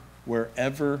prosper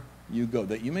wherever you go.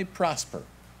 That you may prosper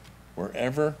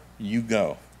wherever you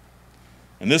go.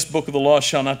 And this book of the law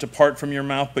shall not depart from your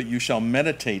mouth, but you shall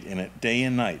meditate in it day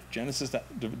and night. Genesis to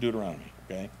Deuteronomy,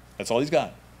 okay? That's all he's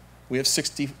got. We have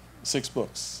 66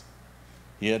 books.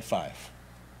 He had 5.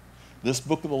 This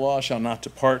book of the law shall not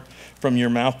depart from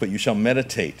your mouth, but you shall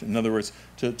meditate. In other words,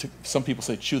 some people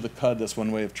say chew the cud. That's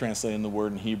one way of translating the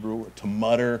word in Hebrew. To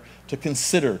mutter, to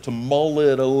consider, to mull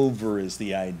it over is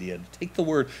the idea. To take the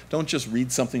word, don't just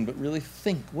read something, but really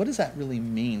think. What does that really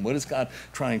mean? What is God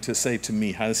trying to say to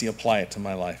me? How does he apply it to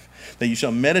my life? That you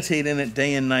shall meditate in it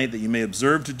day and night, that you may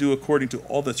observe to do according to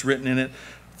all that's written in it.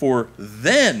 For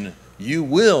then you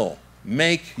will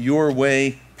make your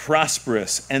way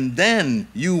prosperous, and then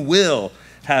you will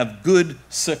have good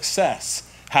success.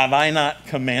 Have I not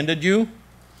commanded you?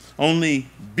 Only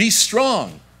be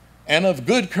strong and of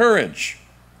good courage.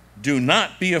 Do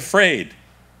not be afraid,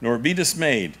 nor be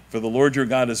dismayed, for the Lord your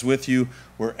God is with you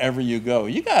wherever you go.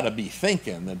 You got to be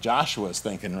thinking that Joshua's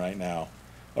thinking right now.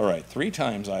 All right, 3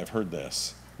 times I've heard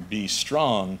this. Be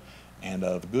strong and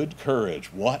of good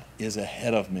courage. What is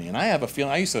ahead of me? And I have a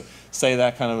feeling, I used to say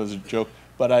that kind of as a joke,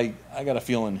 but I got a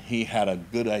feeling he had a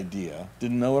good idea.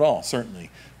 Didn't know it all,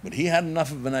 certainly. But he had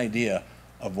enough of an idea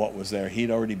of what was there. He'd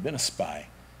already been a spy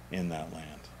in that land.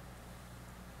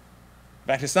 In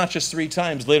fact, it's not just 3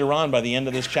 times. Later on, by the end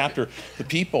of this chapter, the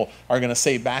people are going to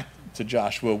say back to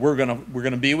Joshua, we're going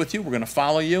to be with you. We're going to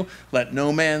follow you. Let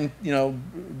no man,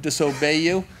 disobey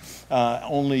you.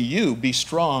 Only you be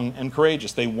strong and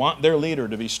courageous. They want their leader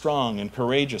to be strong and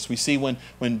courageous. We see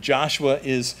when Joshua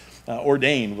is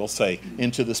ordained, we'll say,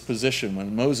 into this position,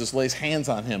 when Moses lays hands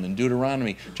on him in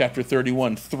Deuteronomy chapter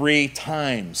 31, 3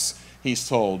 times he's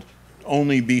told,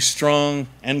 only be strong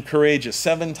and courageous.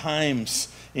 7 times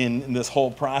in this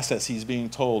whole process he's being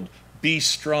told, be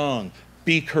strong,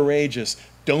 be courageous,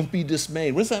 don't be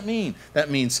dismayed. What does that mean? That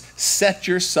means set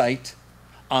your sight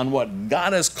on what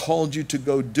God has called you to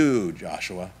go do,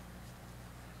 Joshua,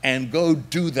 and go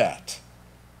do that.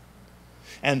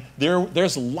 And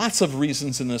there's lots of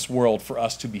reasons in this world for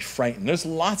us to be frightened. There's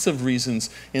lots of reasons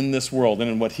in this world,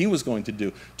 and in what he was going to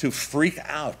do, to freak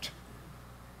out.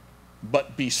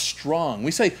 But be strong. We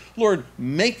say, Lord,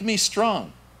 make me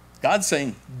strong. God's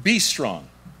saying, be strong.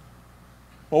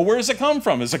 Well, where does it come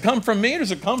from? Does it come from me or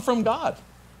does it come from God?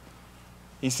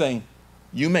 He's saying,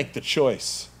 you make the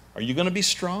choice. Are you going to be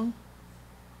strong?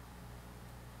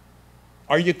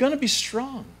 Are you going to be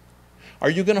strong? Are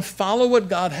you going to follow what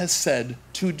God has said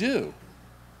to do?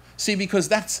 See, because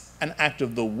that's an act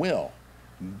of the will.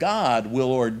 God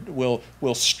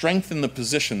will strengthen the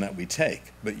position that we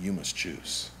take, but you must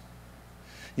choose.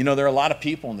 There are a lot of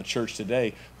people in the church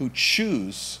today who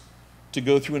choose to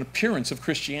go through an appearance of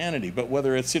Christianity, but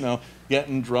whether it's,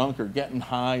 getting drunk or getting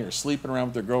high or sleeping around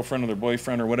with their girlfriend or their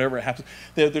boyfriend or whatever it happens,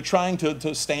 they're trying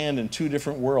to stand in 2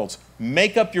 different worlds.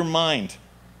 Make up your mind.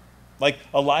 Like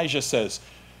Elijah says,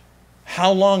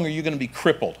 how long are you going to be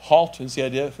crippled? Halt is the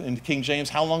idea in King James.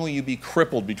 How long will you be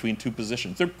crippled between 2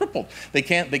 positions? They're crippled. They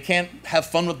can't have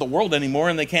fun with the world anymore,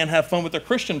 and they can't have fun with their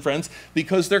Christian friends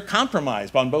because they're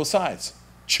compromised on both sides.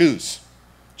 Choose.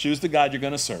 Choose the God you're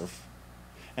going to serve.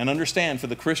 And understand, for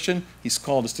the Christian, he's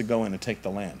called us to go in and take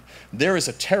the land. There is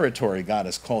a territory God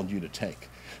has called you to take.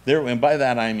 There, and by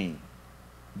that I mean,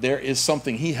 there is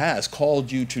something he has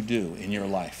called you to do in your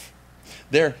life.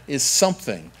 There is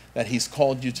something that he's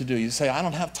called you to do. You say, I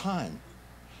don't have time.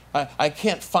 I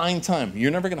can't find time. You're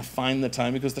never going to find the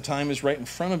time because the time is right in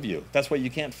front of you. That's why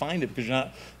you can't find it, because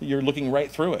you're looking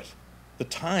right through it. The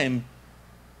time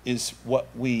is what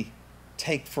we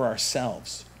take for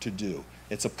ourselves to do.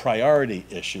 It's a priority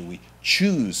issue. We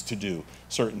choose to do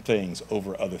certain things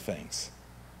over other things.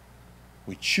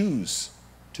 We choose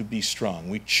to be strong.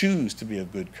 We choose to be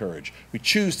of good courage. We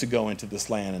choose to go into this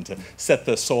land and to set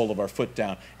the sole of our foot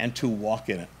down and to walk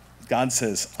in it. God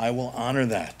says, I will honor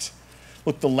that.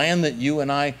 Look, the land that you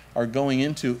and I are going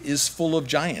into is full of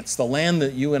giants. The land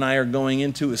that you and I are going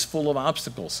into is full of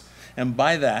obstacles. And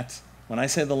by that, when I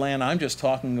say the land, I'm just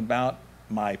talking about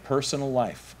my personal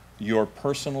life, your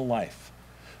personal life,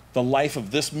 the life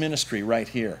of this ministry right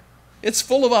here. It's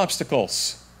full of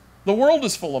obstacles. The world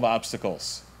is full of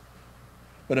obstacles.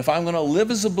 But if I'm going to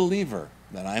live as a believer,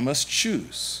 then I must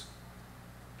choose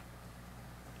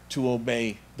to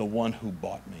obey the one who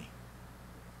bought me,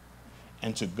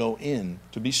 and to go in,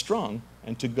 to be strong,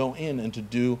 and to go in and to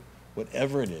do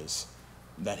whatever it is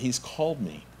that he's called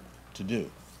me to do.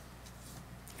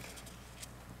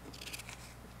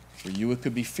 For you, it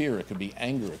could be fear, it could be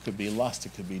anger, it could be lust,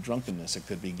 it could be drunkenness, it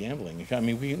could be gambling. I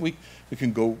mean, we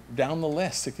can go down the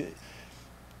list.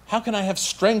 How can I have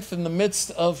strength in the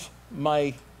midst of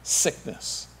my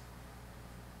sickness?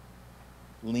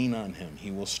 Lean on him. He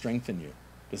will strengthen you.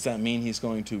 Does that mean he's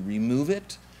going to remove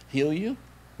it, heal you?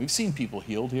 We've seen people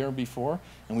healed here before,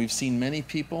 and we've seen many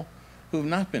people who have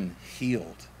not been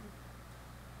healed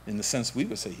in the sense we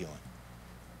would say healing,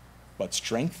 but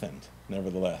strengthened,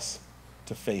 nevertheless,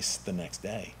 to face the next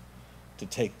day, to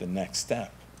take the next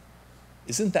step.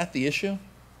 Isn't that the issue?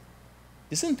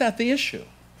 Isn't that the issue?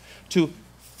 To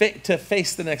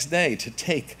face the next day, to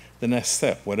take the next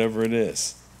step, whatever it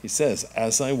is. He says,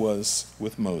 as I was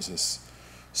with Moses,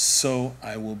 so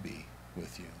I will be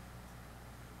with you.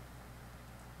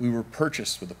 We were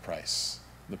purchased with a price,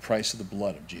 the price of the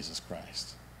blood of Jesus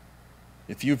Christ.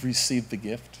 If you've received the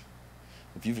gift,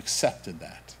 if you've accepted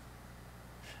that,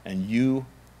 and you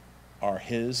are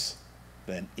his,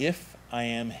 then if I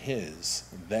am his,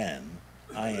 then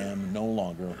I am no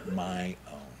longer my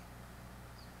own.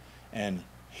 And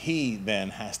he then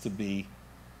has to be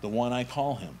the one I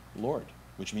call him, Lord,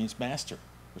 which means master,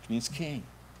 which means king.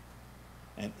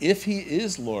 And if he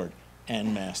is Lord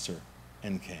and master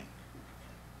and king,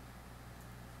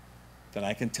 then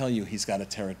I can tell you he's got a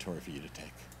territory for you to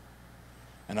take.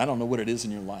 And I don't know what it is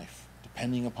in your life,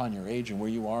 depending upon your age and where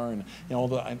you are, and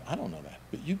although I don't know that,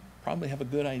 but you probably have a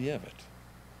good idea of it.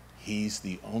 He's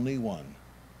the only one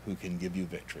who can give you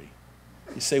victory.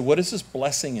 You say, what is this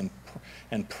blessing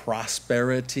and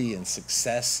prosperity and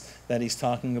success that he's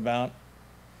talking about?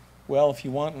 Well, if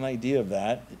you want an idea of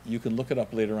that, you can look it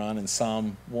up later on in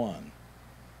Psalm 1.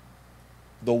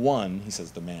 The one, he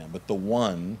says the man, but the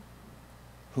one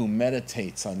who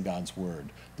meditates on God's word,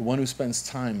 the one who spends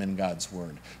time in God's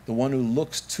word, the one who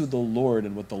looks to the Lord,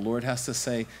 and what the Lord has to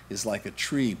say is like a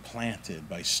tree planted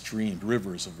by streams,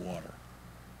 rivers of water,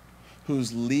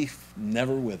 whose leaf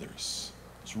never withers,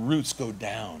 whose roots go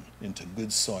down into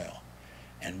good soil,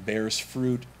 and bears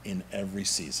fruit in every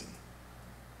season.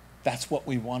 That's what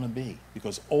we want to be,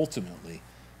 because ultimately,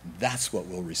 that's what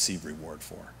we'll receive reward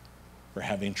for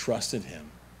having trusted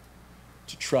him,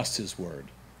 to trust his word,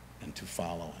 and to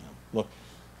follow him. Look,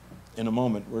 in a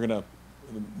moment, the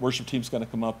worship team's going to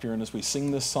come up here, and as we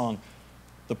sing this song,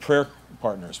 the prayer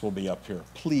partners will be up here.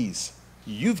 Please,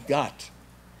 you've got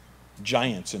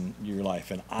giants in your life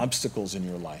and obstacles in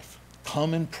your life.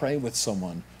 Come and pray with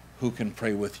someone who can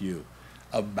pray with you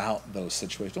about those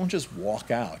situations. Don't just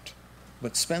walk out,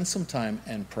 but spend some time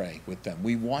and pray with them.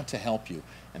 We want to help you,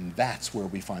 and that's where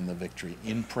we find the victory,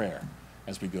 in prayer,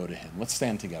 as we go to him. Let's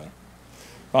stand together.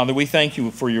 Father, we thank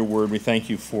you for your word. We thank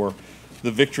you for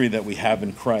the victory that we have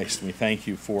in Christ. We thank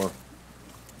you for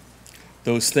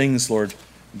those things, Lord,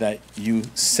 that you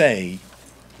say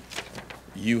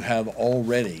you have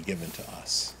already given to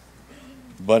us.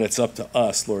 But it's up to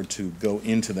us, Lord, to go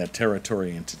into that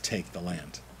territory and to take the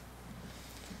land.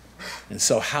 And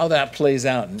so how that plays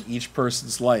out in each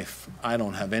person's life, I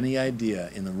don't have any idea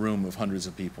in the room of hundreds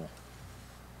of people.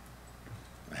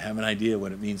 I have an idea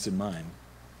what it means in mine.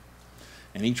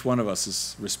 And each one of us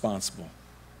is responsible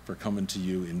for coming to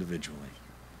you individually.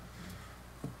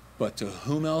 But to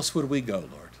whom else would we go,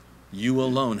 Lord? You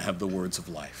alone have the words of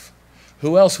life.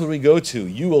 Who else would we go to?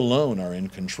 You alone are in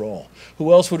control.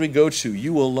 Who else would we go to?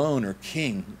 You alone are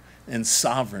king and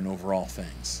sovereign over all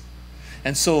things.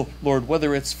 And so, Lord,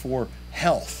 whether it's for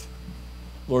health,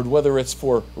 Lord, whether it's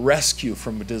for rescue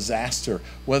from a disaster,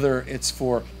 whether it's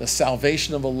for the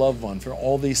salvation of a loved one, for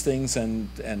all these things and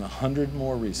 100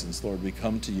 more reasons, Lord, we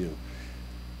come to you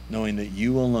knowing that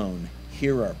you alone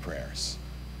hear our prayers.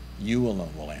 You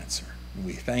alone will answer. And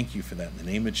we thank you for that in the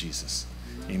name of Jesus.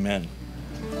 Amen.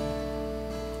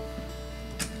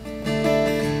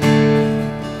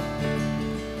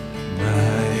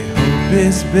 My hope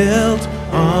is built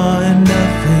on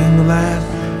nothing less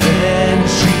than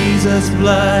Jesus'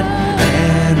 blood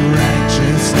and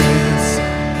righteousness.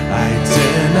 I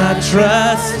dare not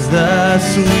trust the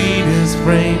sweetest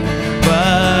frame,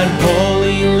 but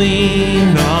wholly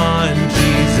lean on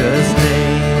Jesus'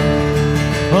 name.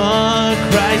 On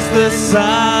Christ the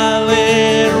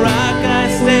solid rock I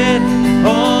stand,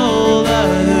 all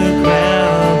other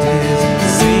ground is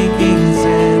sinking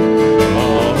sand,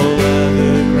 all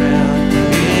other ground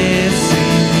is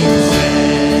sinking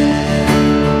sand.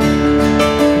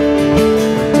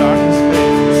 When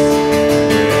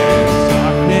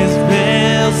darkness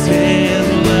veils his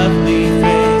lovely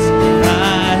face,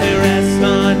 I rest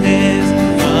on his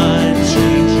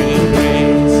unchanging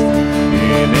grace.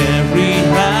 In every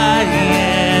high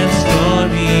and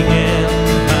stormy gale,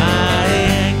 my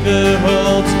anchor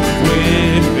holds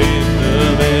within the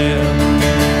veil.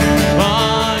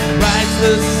 On Christ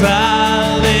the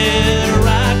solid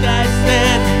rock I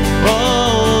stand,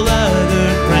 all other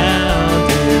ground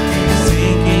is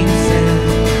sinking sand,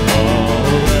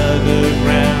 all other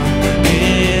ground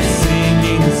is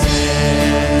sinking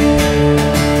sand.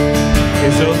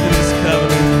 His oath is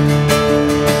covenant.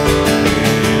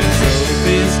 His oath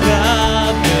is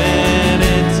covenant,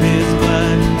 his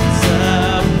blood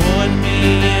support me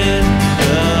in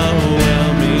the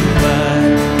whelming flood.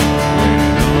 When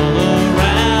all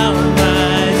around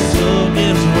my soul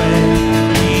gives way,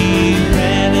 he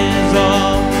ran is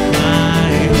all my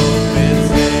hope and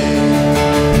stay.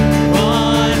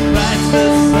 On Christ the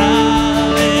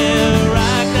solid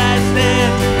rock I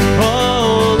stand,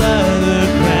 all other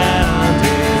ground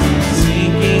is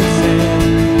sinking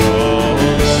sand, all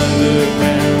other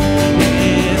ground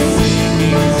is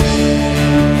sinking sand.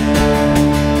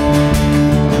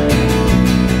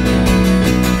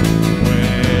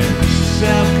 When he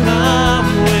shall come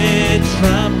with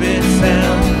trumpet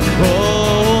sound,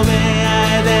 oh, may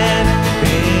I then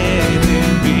bid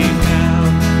him be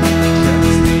found.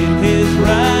 Trust in his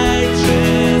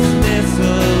righteousness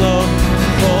alone,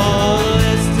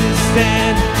 faultless to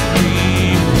stand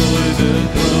before the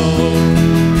throne.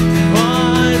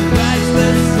 On Christ the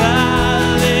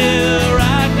solid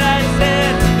rock I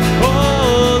stand,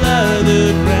 all other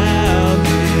ground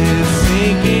is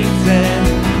sinking sand,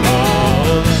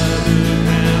 all other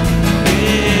ground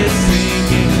is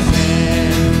sinking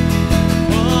sand.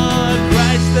 On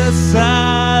Christ the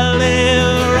solid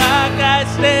rock I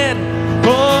stand,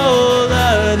 all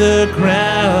other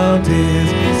ground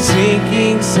is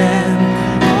sinking sand,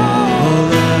 all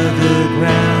other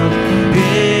ground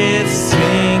is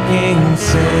sinking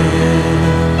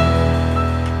sand.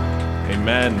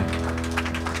 Amen.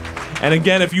 And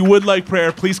again, if you would like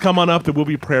prayer, please come on up. There will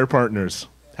be prayer partners.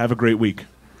 Have a great week.